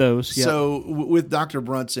 Brunson's got those. Yeah. So with Dr.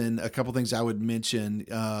 Brunson, a couple things I would mention,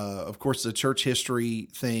 of course, the church history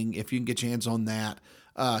thing, if you can get your hands on that.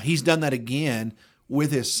 He's done that again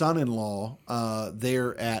with his son-in-law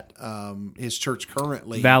there at his church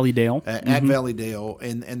currently. Valleydale. At Valleydale,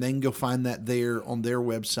 and they can go find that there on their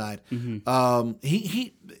website.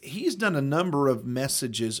 He's done a number of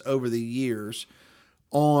messages over the years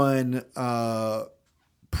on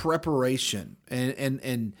preparation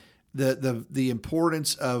and the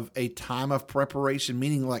importance of a time of preparation,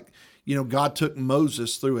 meaning like, God took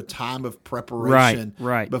Moses through a time of preparation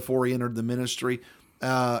before he entered the ministry.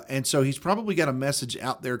 And so he's probably got a message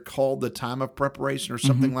out there called "The Time of Preparation" or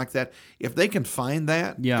something like that. If they can find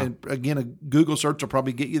that, and again, a Google search will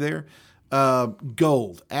probably get you there.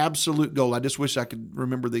 Gold, absolute gold. I just wish I could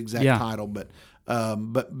remember the exact title, but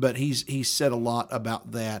he's said a lot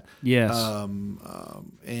about that. Yes.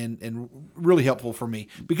 And really helpful for me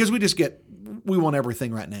because we want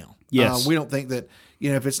everything right now. Yes. We don't think that,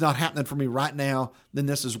 if it's not happening for me right now, then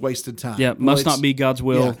this is wasted time. Yeah. Must not be God's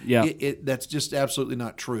will. Yeah. That's just absolutely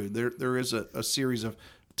not true. There is a series of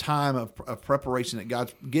time of preparation that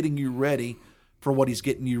God's getting you ready for what He's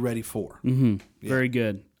getting you ready for. Mm-hmm. Yeah. Very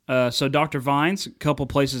good. So Dr. Vines, a couple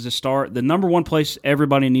places to start. The number one place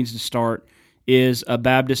everybody needs to start is A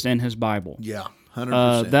Baptist and His Bible. Yeah,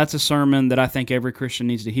 100%. That's a sermon that I think every Christian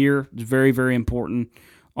needs to hear. It's very, very important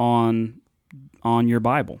on your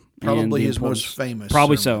Bible. Probably his most famous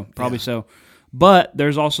Probably sermon. so. But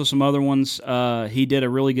there's also some other ones. He did a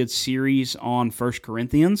really good series on 1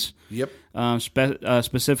 Corinthians. Yep.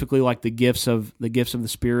 Specifically like the gifts of the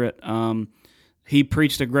Spirit. He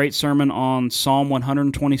preached a great sermon on Psalm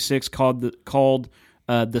 126 called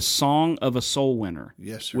the Song of a Soul Winner.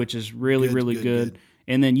 Yes, sir. Which is really good.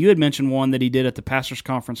 And then you had mentioned one that he did at the pastor's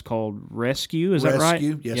conference called Rescue. Is that right?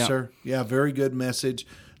 Rescue, yes, sir. Yeah, very good message.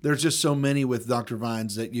 There's just so many with Dr.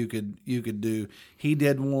 Vines that you could do. He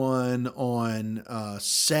did one on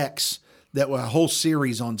sex. That was a whole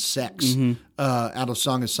series on sex out of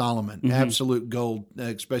Song of Solomon. Mm-hmm. Absolute gold,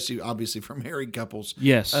 especially obviously for married couples.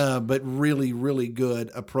 Yes. But really, really good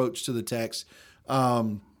approach to the text.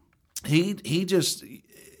 He just,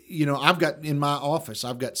 I've got in my office,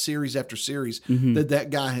 I've got series after series that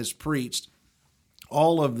guy has preached.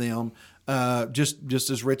 All of them just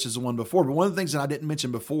as rich as the one before. But one of the things that I didn't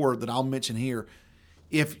mention before that I'll mention here,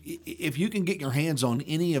 if you can get your hands on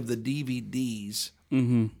any of the DVDs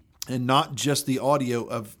and not just the audio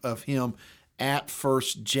of him at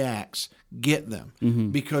First Jack's, get them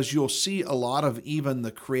because you'll see a lot of even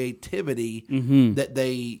the creativity that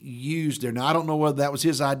they used there. Now, I don't know whether that was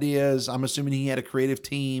his ideas. I'm assuming he had a creative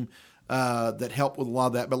team that helped with a lot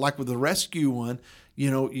of that. But like with the rescue one,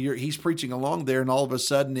 he's preaching along there, and all of a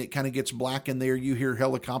sudden it kind of gets black in there. You hear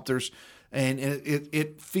helicopters, and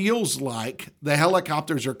it feels like the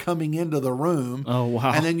helicopters are coming into the room. Oh,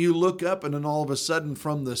 wow. And then you look up, and then all of a sudden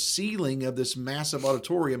from the ceiling of this massive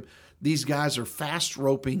auditorium, these guys are fast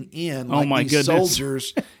roping in like these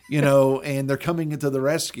soldiers, and they're coming into the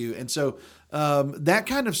rescue. And so that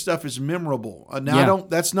kind of stuff is memorable. Now,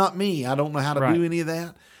 that's not me. I don't know how to do any of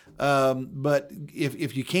that. But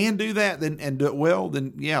if you can do that and do it well,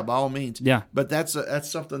 then yeah, by all means. Yeah. But that's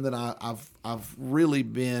something that I've really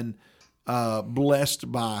been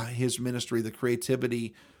blessed by his ministry, the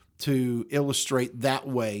creativity to illustrate that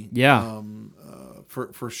way. Yeah.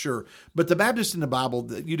 For sure. But the Baptist in the Bible,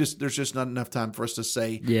 there's just not enough time for us to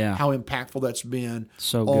say how impactful that's been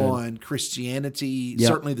on Christianity. Yep.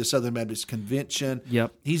 Certainly the Southern Baptist Convention.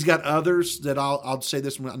 Yep. He's got others that I'll say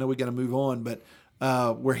this one. I know we got to move on, but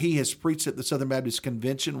where he has preached at the Southern Baptist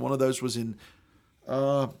Convention. One of those was in,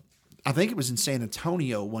 I think it was in San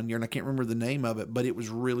Antonio one year, and I can't remember the name of it, but it was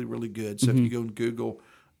really, really good. So if you go and Google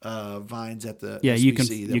Vines at the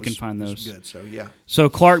SBC, you can find those. Good. So yeah. So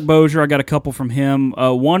Clark Bosher, I got a couple from him.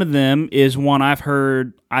 One of them is one I've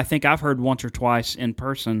heard. I think I've heard once or twice in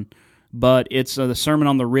person, but it's the Sermon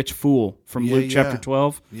on the Rich Fool from Luke chapter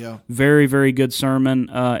 12. Yeah. Very, very good sermon.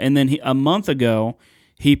 And then a month ago,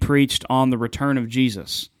 he preached on the return of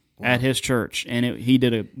Jesus at his church, and he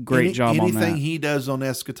did a great job on that. Anything he does on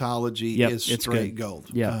eschatology is straight gold.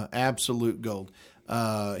 Yeah. Absolute gold.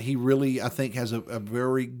 He really, I think, has a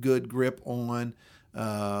very good grip on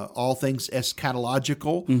all things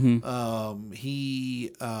eschatological.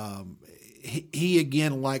 He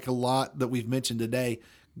again, like a lot that we've mentioned today,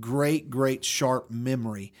 great sharp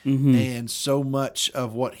memory, and so much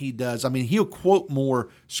of what he does. I mean, he'll quote more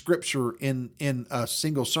scripture in a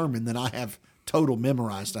single sermon than I have total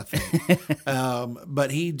memorized, I think.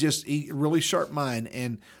 But he really sharp mind,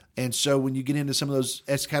 and so when you get into some of those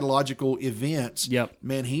eschatological events,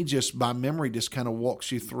 man, he just by memory just kind of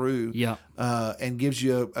walks you through, and gives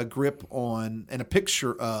you a grip on and a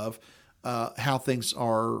picture of how things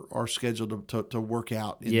are scheduled to work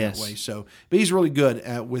out in that way. So, but he's really good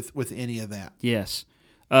with any of that. Yes,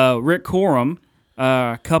 Roc Collins,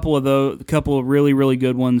 a couple of really, really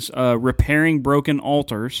good ones. Repairing Broken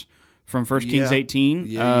Altars from 1 Kings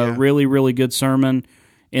 18. Really, really good sermon.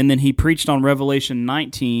 And then he preached on Revelation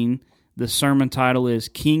 19. The sermon title is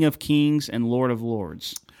King of Kings and Lord of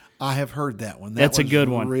Lords. I have heard that one. That's a good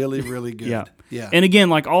one. Really, really good. Yeah. And again,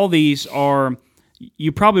 like all these are,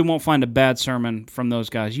 you probably won't find a bad sermon from those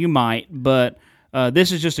guys. You might, but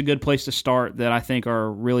this is just a good place to start that I think are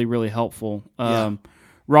really, really helpful.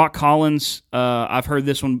 Roc Collins, I've heard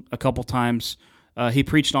this one a couple times. He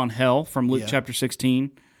preached on hell from Luke chapter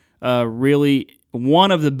 16. Really,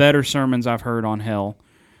 one of the better sermons I've heard on hell.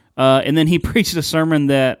 And then he preached a sermon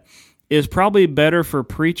that is probably better for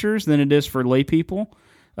preachers than it is for lay people,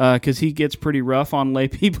 because he gets pretty rough on lay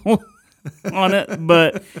people on it.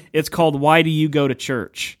 But it's called "Why Do You Go to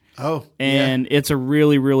Church?" Oh, and it's a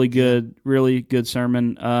really, really good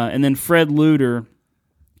sermon. And then Fred Luter,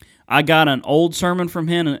 I got an old sermon from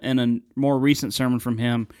him and a more recent sermon from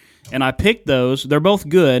him, and I picked those. They're both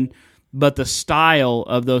good, but the style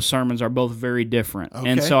of those sermons are both very different. Okay.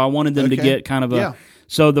 And so I wanted them to get kind of a... Yeah.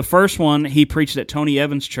 So the first one, he preached at Tony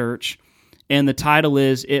Evans' church, and the title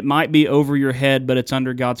is, "It Might Be Over Your Head, But It's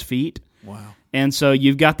Under God's Feet." Wow. And so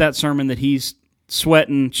you've got that sermon that he's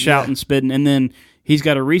sweating, shouting, spitting, and then he's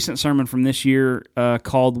got a recent sermon from this year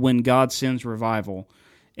called "When God Sends Revival."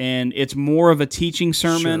 And it's more of a teaching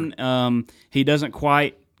sermon. Sure. He doesn't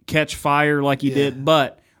quite catch fire like he did,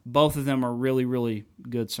 but both of them are really, really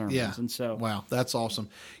good sermons. Yeah. And so, wow, that's awesome.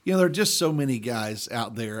 There are just so many guys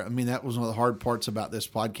out there. I mean, that was one of the hard parts about this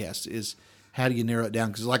podcast is how do you narrow it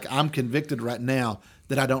down? Because I'm convicted right now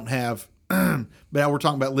that I don't have, but we're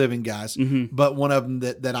talking about living guys, but one of them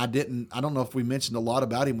that I don't know if we mentioned a lot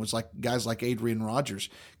about him was like guys like Adrian Rogers.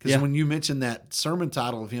 Because when you mentioned that sermon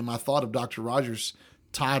title of him, I thought of Dr. Rogers'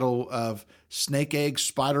 title of "Snake Eggs,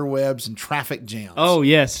 Spider Webs, and Traffic Jams." Oh,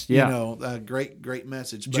 yes. Yeah. Great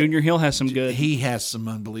message. But Junior Hill has some good. He has some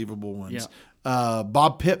unbelievable ones. Yeah.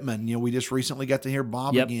 Bob Pittman, we just recently got to hear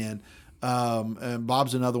Bob again. And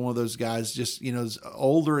Bob's another one of those guys, just, is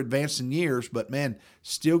older, advanced in years, but man,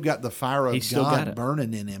 still got the fire of God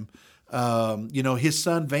burning in him. His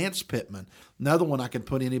son, Vance Pittman, another one I can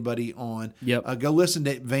put anybody on. Yep. Go listen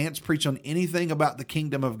to Vance preach on anything about the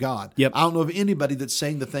kingdom of God. Yep. I don't know of anybody that's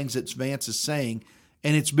saying the things that Vance is saying,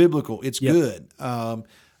 and it's biblical. It's good.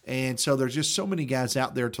 And so there's just so many guys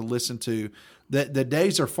out there to listen to. The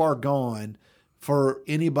days are far gone for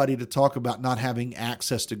anybody to talk about not having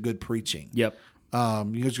access to good preaching. Yep.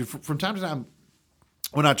 Because from time to time,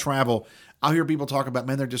 when I travel, I'll hear people talk about,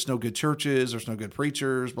 man, there are just no good churches, there's no good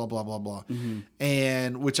preachers, blah, blah, blah, blah.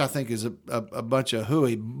 And which I think is a bunch of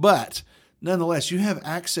hooey. But nonetheless, you have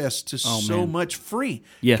access to so much free,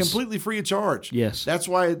 completely free of charge. Yes. That's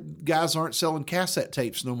why guys aren't selling cassette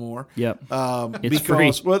tapes no more. Yep. It's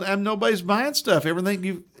free. And nobody's buying stuff.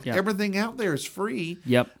 Everything out there is free.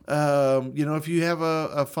 Yep. If you have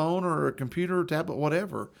a phone or a computer or tablet,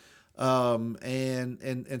 whatever.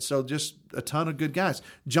 And so just a ton of good guys.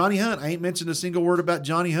 Johnny Hunt, I ain't mentioned a single word about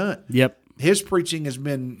Johnny Hunt. Yep. His preaching has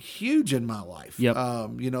been huge in my life. Yep.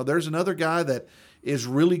 There's another guy that is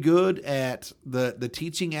really good at the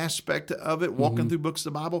teaching aspect of it, walking through books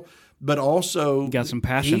of the Bible, but also got some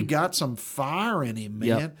passion. He got some fire in him,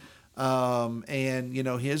 man. Yep.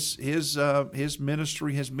 His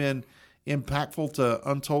ministry has been impactful to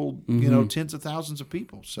untold, tens of thousands of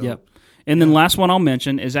people. So, yep. And then last one I'll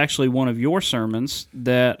mention is actually one of your sermons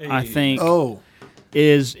that I think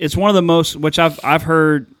it's one of the most, which I've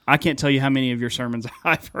heard. I can't tell you how many of your sermons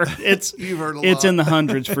I've heard. You've heard a lot. It's in the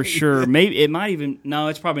hundreds for sure. Maybe it might even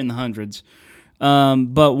it's probably in the hundreds.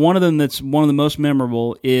 But one of them that's one of the most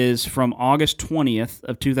memorable is from August 20th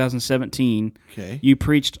of 2017. Okay. You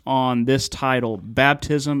preached on this title,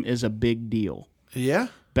 "Baptism is a Big Deal." Yeah.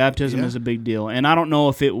 Baptism is a big deal. And I don't know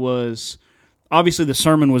if it was, obviously the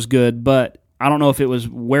sermon was good, but I don't know if it was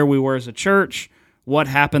where we were as a church, what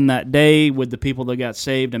happened that day with the people that got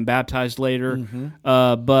saved and baptized later.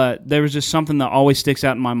 But there was just something that always sticks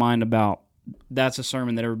out in my mind about that's a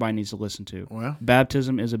sermon that everybody needs to listen to. Well,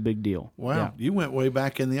 baptism is a big deal. Wow, yeah. You went way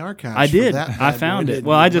back in the archives. I did. That I found it.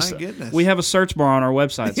 Well, we have a search bar on our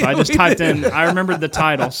website, so I just typed in. I remembered the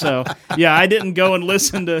title, so yeah, I didn't go and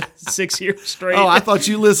listen to 6 years straight. Oh, I thought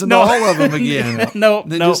you listened to all of them again. No,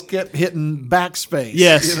 they just kept hitting backspace.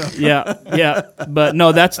 Yes, yeah. But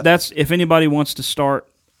no, that's if anybody wants to start.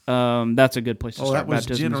 That's a good place to start. That was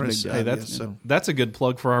Baptism generous. Hey, that's a good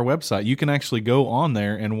plug for our website. You can actually go on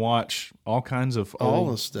there and watch all kinds of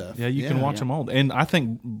all the stuff. Yeah, you can watch them all. And I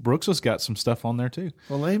think Brooks has got some stuff on there too.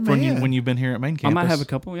 Well, amen. When you've been here at main campus, I might have a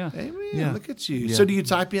couple. Yeah, amen. Yeah. Look at you. Yeah. So do you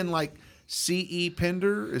type in like C.E.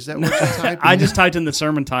 Pender? Is that what you type in? I just typed in the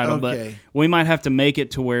sermon title, Okay. but we might have to make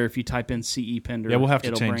it to where if you type in C.E. Pender, Yeah, we'll have to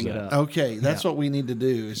it'll change bring that. it up. Okay, that's what we need to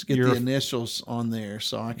do is get the initials on there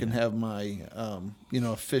so I can have my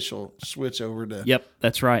official switch over to Yep,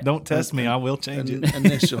 that's right. Don't test me. I will change it.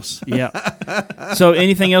 Initials. Yeah. So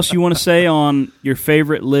anything else you want to say on your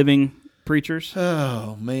favorite living preachers?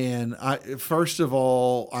 Oh man! First of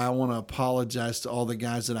all, I want to apologize to all the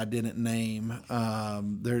guys that I didn't name.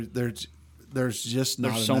 There's just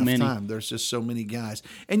not so enough many. time. There's just so many guys.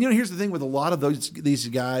 And here's the thing with a lot of these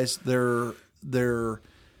guys, they're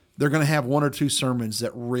they're going to have one or two sermons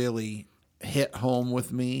that really hit home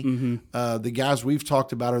with me. Mm-hmm. The guys we've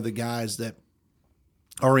talked about are the guys that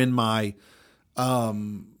are in my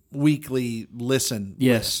weekly listen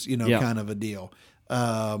list, kind of a deal.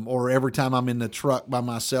 Or every time I'm in the truck by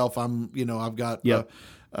myself, I've got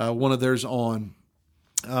one of theirs on.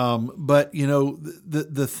 But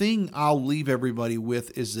the thing I'll leave everybody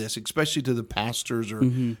with is this, especially to the pastors or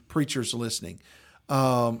preachers listening.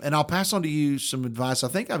 And I'll pass on to you some advice. I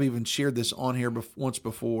think I've even shared this on here once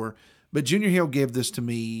before, but Junior Hill gave this to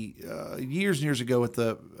me years and years ago at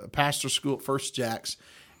the pastor school at First Jacks.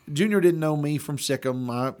 Junior didn't know me from Sikkim.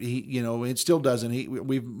 It still doesn't.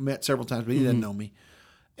 We've met several times, but he didn't know me.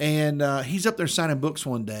 And he's up there signing books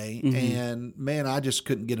one day, and man, I just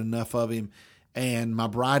couldn't get enough of him. And my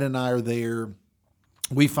bride and I are there.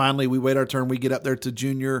 We wait our turn. We get up there to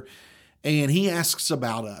Junior, and he asks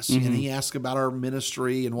about us, and he asks about our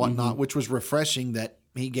ministry and whatnot, which was refreshing that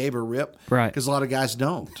he gave a rip, right? Because a lot of guys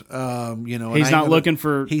don't. He's not looking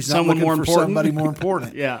for someone more important. Somebody more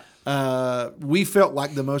important. Yeah. We felt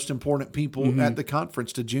like the most important people at the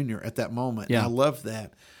conference to Junior at that moment. Yeah. And I loved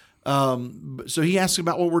that. So he asked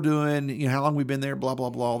about what we're doing, how long we've been there, blah, blah,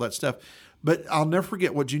 blah, all that stuff. But I'll never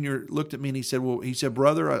forget what Junior looked at me and he said,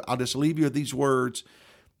 brother, I'll just leave you with these words.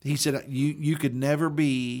 He said, you could never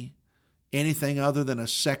be anything other than a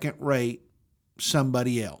second-rate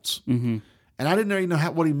somebody else. Mm-hmm. And I didn't really know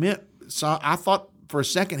what he meant. So I thought for a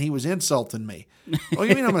second he was insulting me. Oh,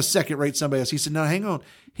 you mean I'm a second-rate somebody else? He said, no, hang on.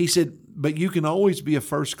 He said, but you can always be a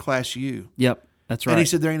first-class you. Yep, that's right. And he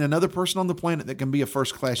said, there ain't another person on the planet that can be a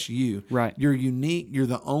first-class you. Right. You're unique. You're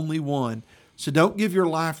the only one. So don't give your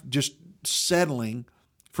life just settling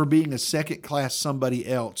for being a second-class somebody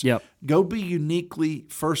else. Yep. Go be uniquely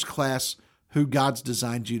first-class who God's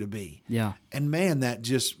designed you to be. Yeah. And man, that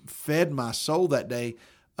just fed my soul that day.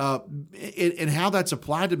 And how that's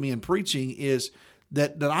applied to me in preaching is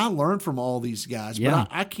that I learned from all these guys, but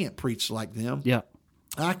I can't preach like them. Yeah.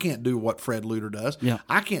 I can't do what Fred Luter does. Yeah.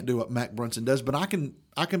 I can't do what Mac Brunson does, but I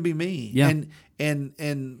can be me. Yeah.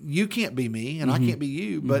 And you can't be me, and I can't be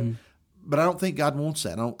you. But I don't think God wants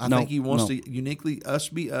that. I think He wants to uniquely us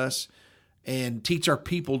be us, and teach our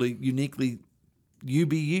people to uniquely you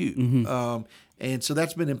be you. And so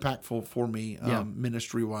that's been impactful for me,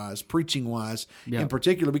 ministry wise, preaching wise, in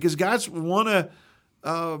particular, because guys want to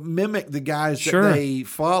mimic the guys that they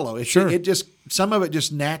follow. It just some of it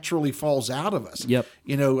just naturally falls out of us. Yep.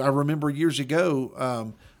 I remember years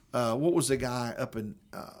ago, what was the guy up in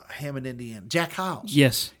Hammond, Indiana? Jack Hiles.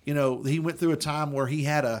 Yes. He went through a time where he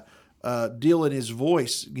had a deal in his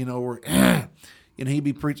voice, where he'd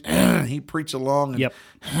be he'd preach along, and,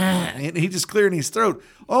 and he just cleared his throat.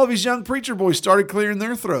 All of his young preacher boys started clearing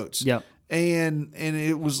their throats. Yep. And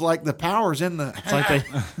it was like the powers in the. It's like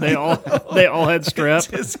they all had strep.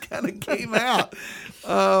 It just kind of came out.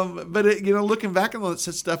 But looking back on that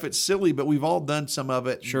stuff, it's silly, but we've all done some of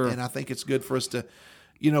it. Sure. And I think it's good for us to,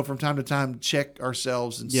 from time to time, check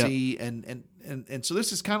ourselves and see. And so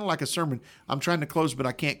this is kind of like a sermon. I'm trying to close, but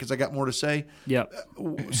I can't because I got more to say. Yeah.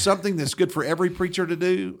 Something that's good for every preacher to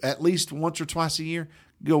do at least once or twice a year.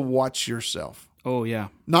 Go watch yourself. Oh yeah.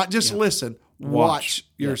 Not just listen. Watch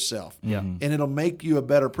yourself. Yeah. And it'll make you a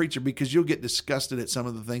better preacher because you'll get disgusted at some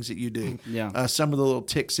of the things that you do. Yeah. Some of the little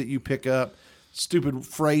ticks that you pick up, stupid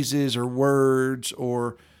phrases or words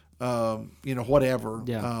or, whatever.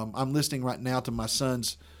 Yeah. I'm listening right now to my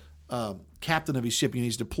son's captain of his ship.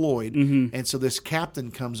 He's deployed. And so this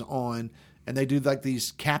captain comes on and they do like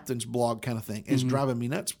these captain's blog kind of thing. It's driving me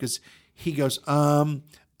nuts because he goes,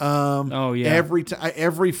 oh yeah,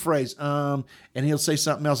 every phrase, and he'll say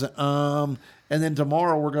something else, and then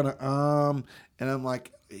tomorrow we're gonna, and I'm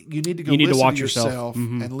like, you need to go. You need to watch yourself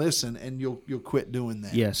and listen, and you'll quit doing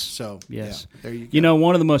that. Yes. So yes, there you go.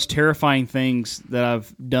 One of the most terrifying things that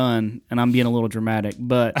I've done, and I'm being a little dramatic,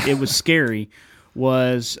 but it was scary,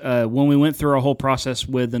 was when we went through our whole process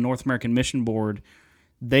with the North American Mission Board.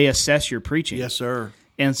 They assess your preaching. Yes, sir.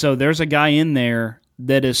 And so there's a guy in there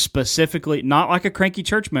that is specifically, not like a cranky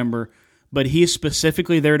church member, but he is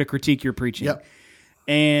specifically there to critique your preaching. Yep.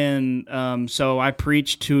 And so I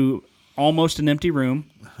preached to almost an empty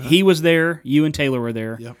room. He was there. You and Taylor were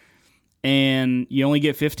there. Yep. And you only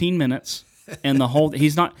get 15 minutes. And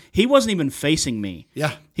he wasn't even facing me.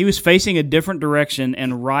 Yeah. He was facing a different direction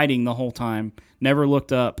and writing the whole time. Never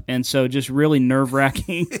looked up. And so just really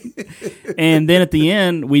nerve-wracking. And then at the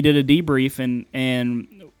end, we did a debrief,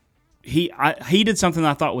 and he did something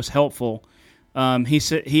I thought was helpful.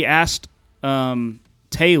 He asked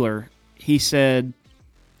Taylor. He said,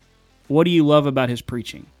 "What do you love about his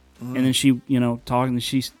preaching?" And then she, talking.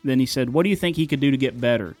 Then he said, "What do you think he could do to get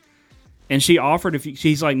better?" And she offered,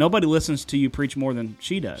 she's like, nobody listens to you preach more than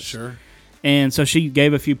she does. Sure. And so she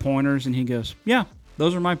gave a few pointers, and he goes, yeah,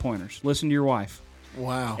 those are my pointers. Listen to your wife.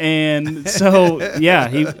 Wow. And so, yeah,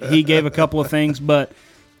 he gave a couple of things, but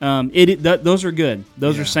those are good.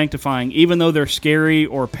 Those are sanctifying, even though they're scary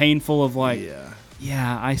or painful of like,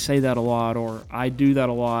 yeah, I say that a lot, or I do that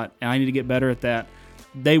a lot, and I need to get better at that.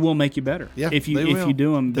 They will make you better if you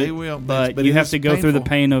do them. They will. But you have to go through the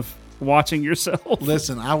pain of watching yourself.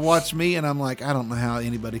 Listen, I watch me, and I'm like, I don't know how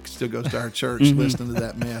anybody still goes to our church listening to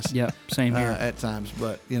that mess. Yeah, same here at times,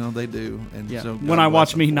 but they do. And so when I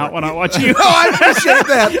watch me, not when I watch you. Oh, I appreciate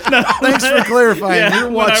that. Thanks for clarifying. You're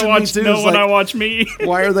watching me too. No, when I watch me.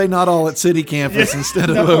 Why are they not all at City Campus instead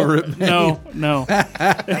of over at Maine? No.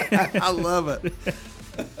 I love it.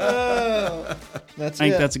 I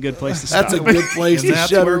think that's a good place to stop. That's a good place to that's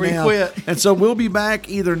shut where her we down. quit. And so we'll be back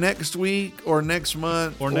either next week or next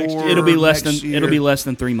month or next year. It'll be less next than year. It'll be less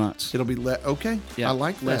than 3 months. It'll be okay. Yeah, I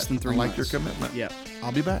like that. less than 3 I like months. your commitment. Yeah.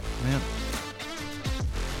 I'll be back. Man.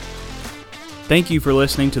 Thank you for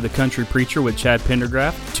listening to The Country Preacher with Chad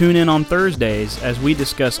Pendergraft. Tune in on Thursdays as we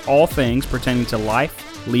discuss all things pertaining to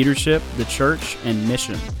life, leadership, the church, and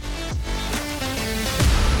mission.